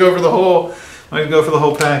might as well go for the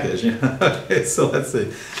whole package. Okay, so let's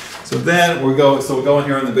see. So then we're going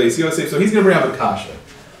here on the Beis Yosef. So he's going to bring up a kasha.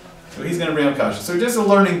 So just a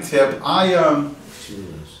learning tip. I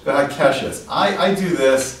do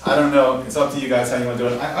this. I don't know. It's up to you guys how you want to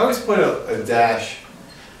do it. I always put a dash.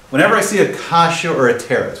 Whenever I see a kasha or a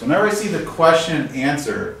teretz, whenever I see the question and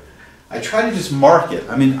answer, I try to just mark it.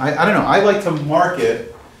 I mean, I don't know. I like to mark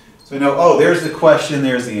it so I know, oh, there's the question,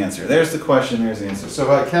 there's the answer. There's the question, there's the answer. So if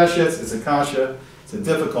I keshes, it's a kasha, it's a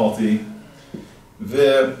difficulty.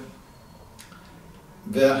 V'ha-dome,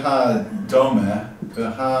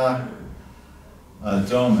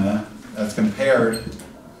 that's compared.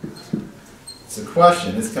 It's a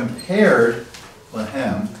question. It's compared,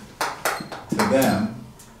 lahem, to them.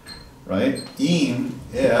 right?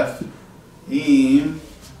 If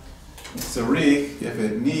Sarik, if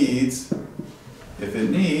it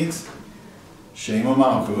needs Shem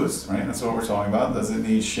Malchus, right? That's what we're talking about. Does it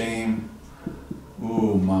need Shem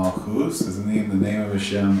Malchus? Does it need the name of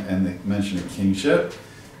Hashem and the mention of kingship?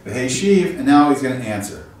 The Heshiv, and now he's going to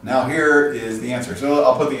answer. Now here is the answer. So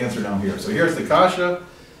I'll put the answer down here. So here's the kasha,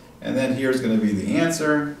 and then here's going to be the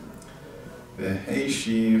answer. The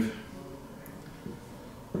Heshiv,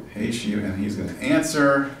 and he's going to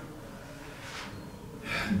answer.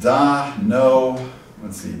 Da, no.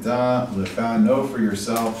 Let's see. Da, lecha, no for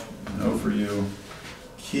yourself, no for you.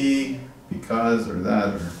 Ki, because, or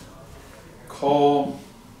that, or kol.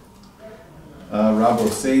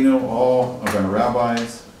 Rabosenu, all of our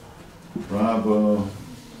rabbis. Rabosenu,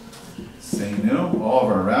 all of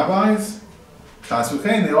our rabbis.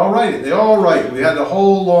 Kasvukain, they all write it. They all write. We had the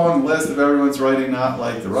whole long list of everyone's writing, not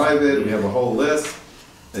like the Ravid. We have a whole list.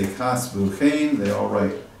 They kasvukain, they all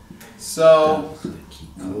write. So,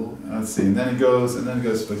 let's see. And then it goes,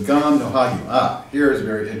 Begam nohagim. Here's a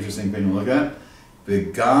very interesting thing to look at.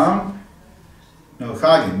 Begam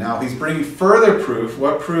nohagim. Now he's bringing further proof.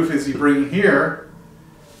 What proof is he bringing here?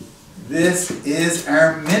 This is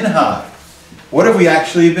our minhag. What have we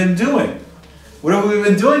actually been doing? What have we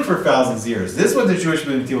been doing for thousands of years? This is what the Jewish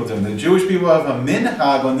people do. The Jewish people have a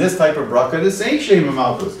minhag on this type of bracha to say Shem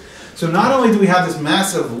Malchus. So not only do we have this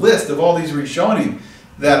massive list of all these Rishonim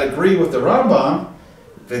that agree with the Rambam,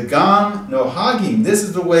 V'gam nohagim. This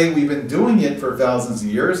is the way we've been doing it for thousands of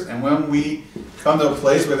years. And when we come to a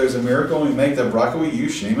place where there's a miracle and we make the bracha, we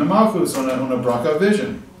use Shem Malchus on a bracha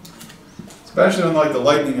vision. Especially on like the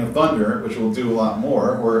lightning of thunder, which we'll do a lot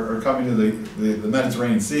more, or coming to the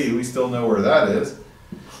Mediterranean Sea, we still know where that is.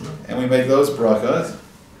 And we make those brachas.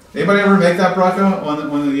 Anybody ever make that bracha on the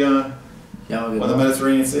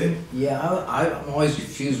Mediterranean Sea? Yeah, I'm always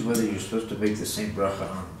confused whether you're supposed to make the same bracha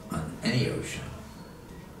on any ocean.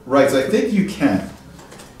 Right, so I think you can.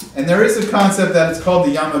 And there is a concept that it's called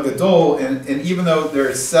the Yam HaGadol, and even though there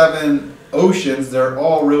are 7 oceans, they're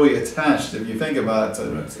all really attached, if you think about it.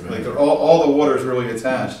 Like they're all the water is really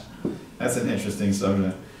attached. That's an interesting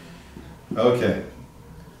subject. Okay.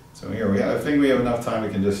 So here we have, I think we have enough time, we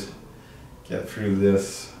can just get through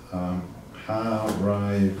this.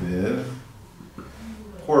 Ha-Ravid.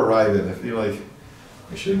 Poor Ravid. I feel like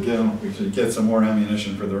we should get some more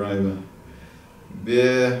ammunition for the Ravid.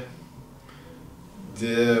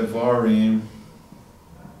 Devarim.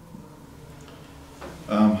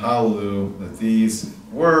 Halu, that these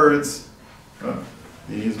words, and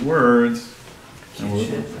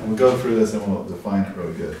we'll go through this and we'll define it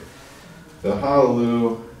real good. The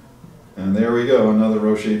Halu, and there we go, another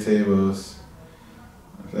Roshei Tevos.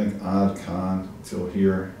 I think Ad Khan till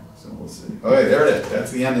here, so we'll see. Okay, there it is.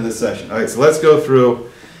 That's the end of this section. All right, so let's go through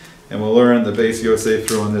and we'll learn the Beis Yosef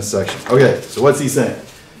through on this section. Okay, so what's he saying?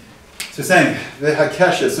 So saying the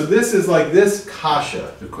Hakesha. So this is like this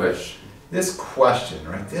kasha. The question. This question,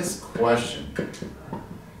 right? This question. The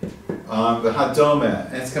Hadoma.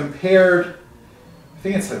 And it's compared. I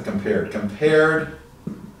think it's compared. Compared.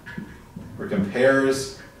 Or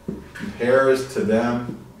compares to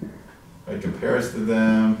them. Right? Compares to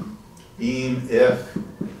them. If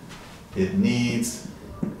it needs.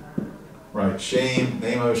 Right. Shem.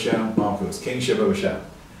 Name of Hashem. Malchus. Kingship of Hashem.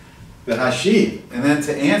 The Hashib, and then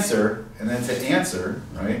to answer,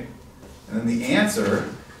 right? And then the answer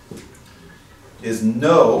is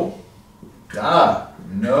no,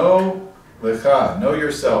 no lecha, know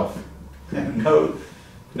yourself, and no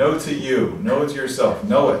to you, no to yourself,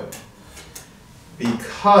 know it.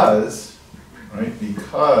 Because, right?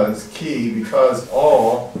 Because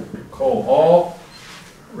all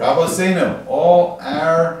Rabosenu, all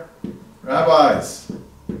our rabbis.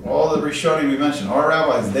 All the Rishonim we mentioned, our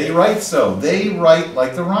rabbis, they write so. They write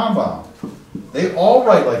like the Rambam. They all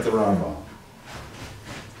write like the Rambam.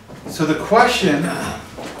 So the question, no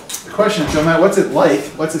matter what's it like,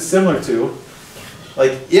 what's it similar to?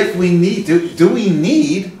 Like, if we need, do we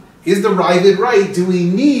need, is the Ravid right? Do we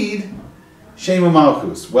need Shem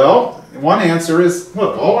Malchus? Well, one answer is,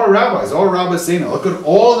 look, all our rabbis say no. Look at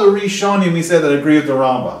all the Rishonim we said that agree with the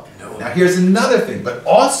Rambam. No. Now here's another thing, but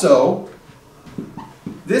also,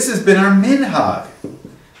 this has been our minhag.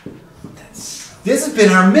 This has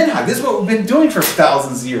been our minhag. This is what we've been doing for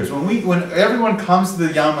thousands of years. When everyone comes to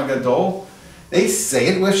the Yam HaGadol, they say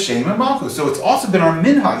it with Shem and Malchus. So it's also been our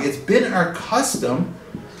minhag. It's been our custom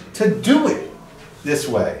to do it this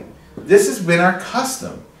way. This has been our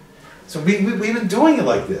custom. So we've been doing it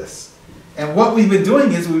like this. And what we've been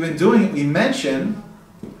doing is we mention,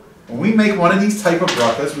 when we make one of these type of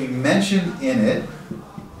brachas, we mention in it,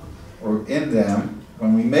 or in them,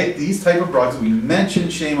 when we make these type of brachas, we mention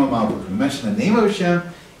Shem HaMalchus. We mention the name of Hashem,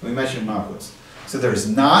 and we mention Malchus. So there's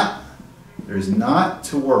not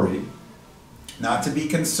to worry, not to be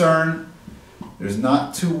concerned, there's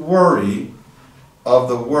not to worry of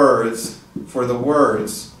the words for the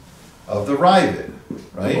words of the Ravid,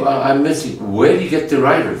 right? Well, I'm missing. Where do you get the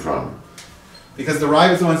Ravid from? Because the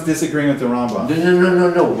Ravid is the one's disagreeing with the Rambam.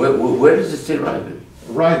 No. Where does it say Ravid?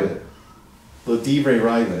 Ravid, the divrei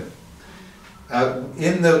Ravid.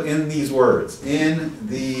 In these words,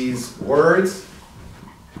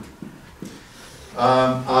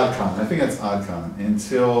 Adkan. I think that's Adkan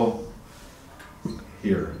until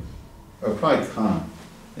here, or probably Khan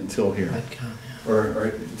until here, or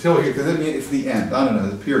until here, because it means it's the end. I don't know.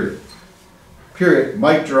 The period.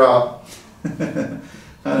 Mic drop. I don't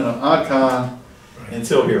know. Adkan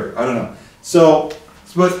until here. I don't know. So.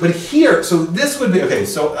 But here, so this would be okay.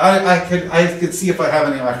 So I could see if I have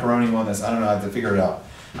any macaroni on this. I don't know. I have to figure it out.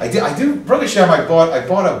 I do. Baruch Hashem, I bought a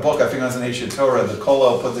book. I think it was an Ancient Torah. The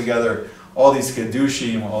Kollel put together all these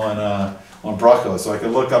kedushim on Bracha, so I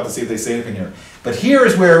could look up to see if they say anything here. But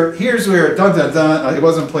here's where dun dun dun. I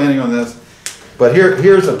wasn't planning on this, but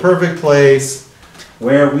here's a perfect place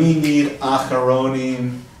where we need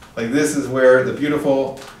acharonim. Like this is where the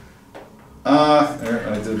beautiful there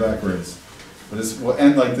I did backwards. But this will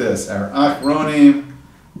end like this. Our achronim,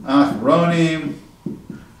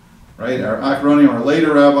 right? Our achronim, our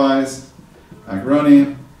later rabbis,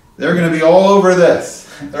 achronim, they're going to be all over this.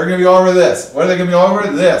 They're going to be all over this. What are they going to be all over?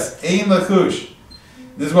 This. Ein lachush.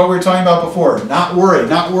 This is what we were talking about before. Not worry.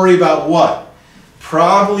 Not worry about what?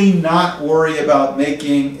 Probably not worry about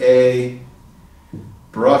making a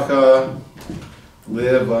bracha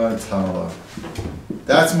livatala.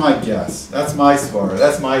 That's my guess. That's my svara.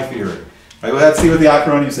 That's my theory. Right, well, let's see what the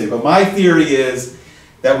Acronyms say. But my theory is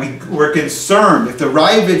that we're concerned. If the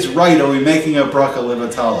Ravid's right, are we making a bracha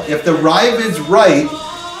livatala? If the Ravid's right,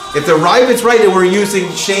 and we're using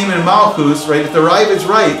Shem and Malchus, right? If the Ravid's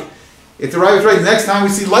right, the next time we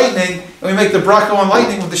see lightning and we make the bracha on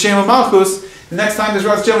lightning with the Shem and Malchus, the next time there's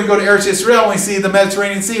Rosh Hashanah, we go to Eretz Yisrael and we see the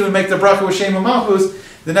Mediterranean Sea, we make the bracha with Shem and Malchus.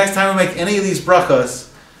 The next time we make any of these brachas,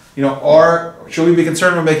 should we be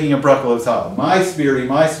concerned with making a bracha livatala? My theory,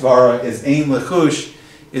 my svara is ein lechush,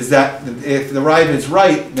 is that if the Ravid is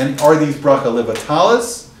right, then are these bracha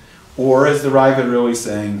livatalas, or is the Ravid really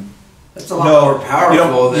saying? That's a lot more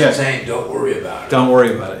powerful than saying don't worry about it. Don't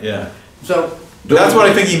worry about it. Yeah. So that's what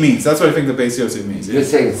I think he means. That's what I think the Beis Yosef means. You're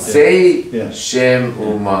saying say Shem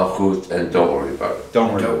u'Malchut and don't worry about it.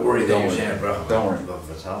 Don't worry. Don't worry that you're saying bracha. Don't worry.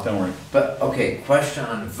 Don't worry. But okay, question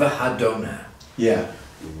on v'hadona. Yeah.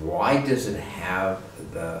 Why does it have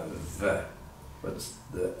the v? What's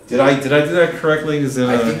the? Did I do that correctly? I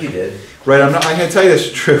think you did. Right. I'm going to tell you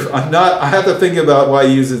this truth. I have to think about why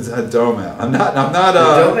he uses hadoma. I'm not. The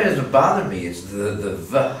hadoma doesn't bother me. It's the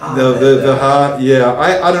v'ha. The ha. Yeah.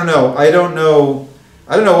 I don't know. I don't know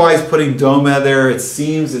why he's putting doma there. It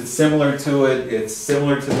seems it's similar to it. It's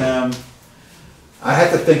similar to them. I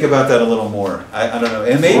have to think about that a little more. I don't know.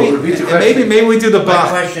 And maybe we do the My Bach.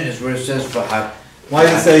 question is where it says v'ha. Why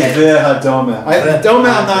does it say v'hadoma?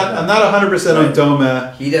 I'm not 100% on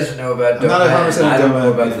doma. He doesn't know about doma. I'm not 100% on I don't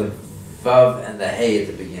know doma. about the vav and the hey at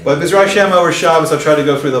the beginning. But B'ezras Hashem over Shabbos, I'll try to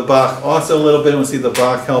go through the Bach also a little bit. We'll see the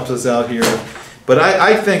Bach helps us out here. But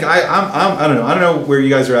I think I don't know. I don't know where you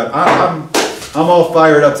guys are at. I'm all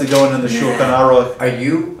fired up to go into the Shulchan Aruch. Are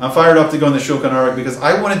you? I'm fired up to go in the Shulchan Aruch because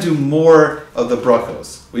I want to do more of the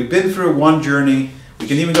brachos. We've been through one journey. We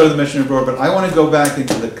can even go to the Mishnah Berurah, but I want to go back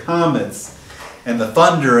into the comets and the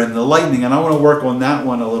thunder and the lightning, and I want to work on that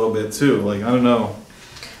one a little bit too. Like, I don't know.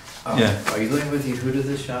 Yeah. Are you going with Yehuda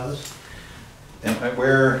this Shabbos? And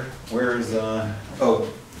where's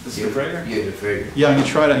this is the prayer? Yeah, the prayer. Yeah, I can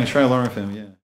try to learn with him. Yeah.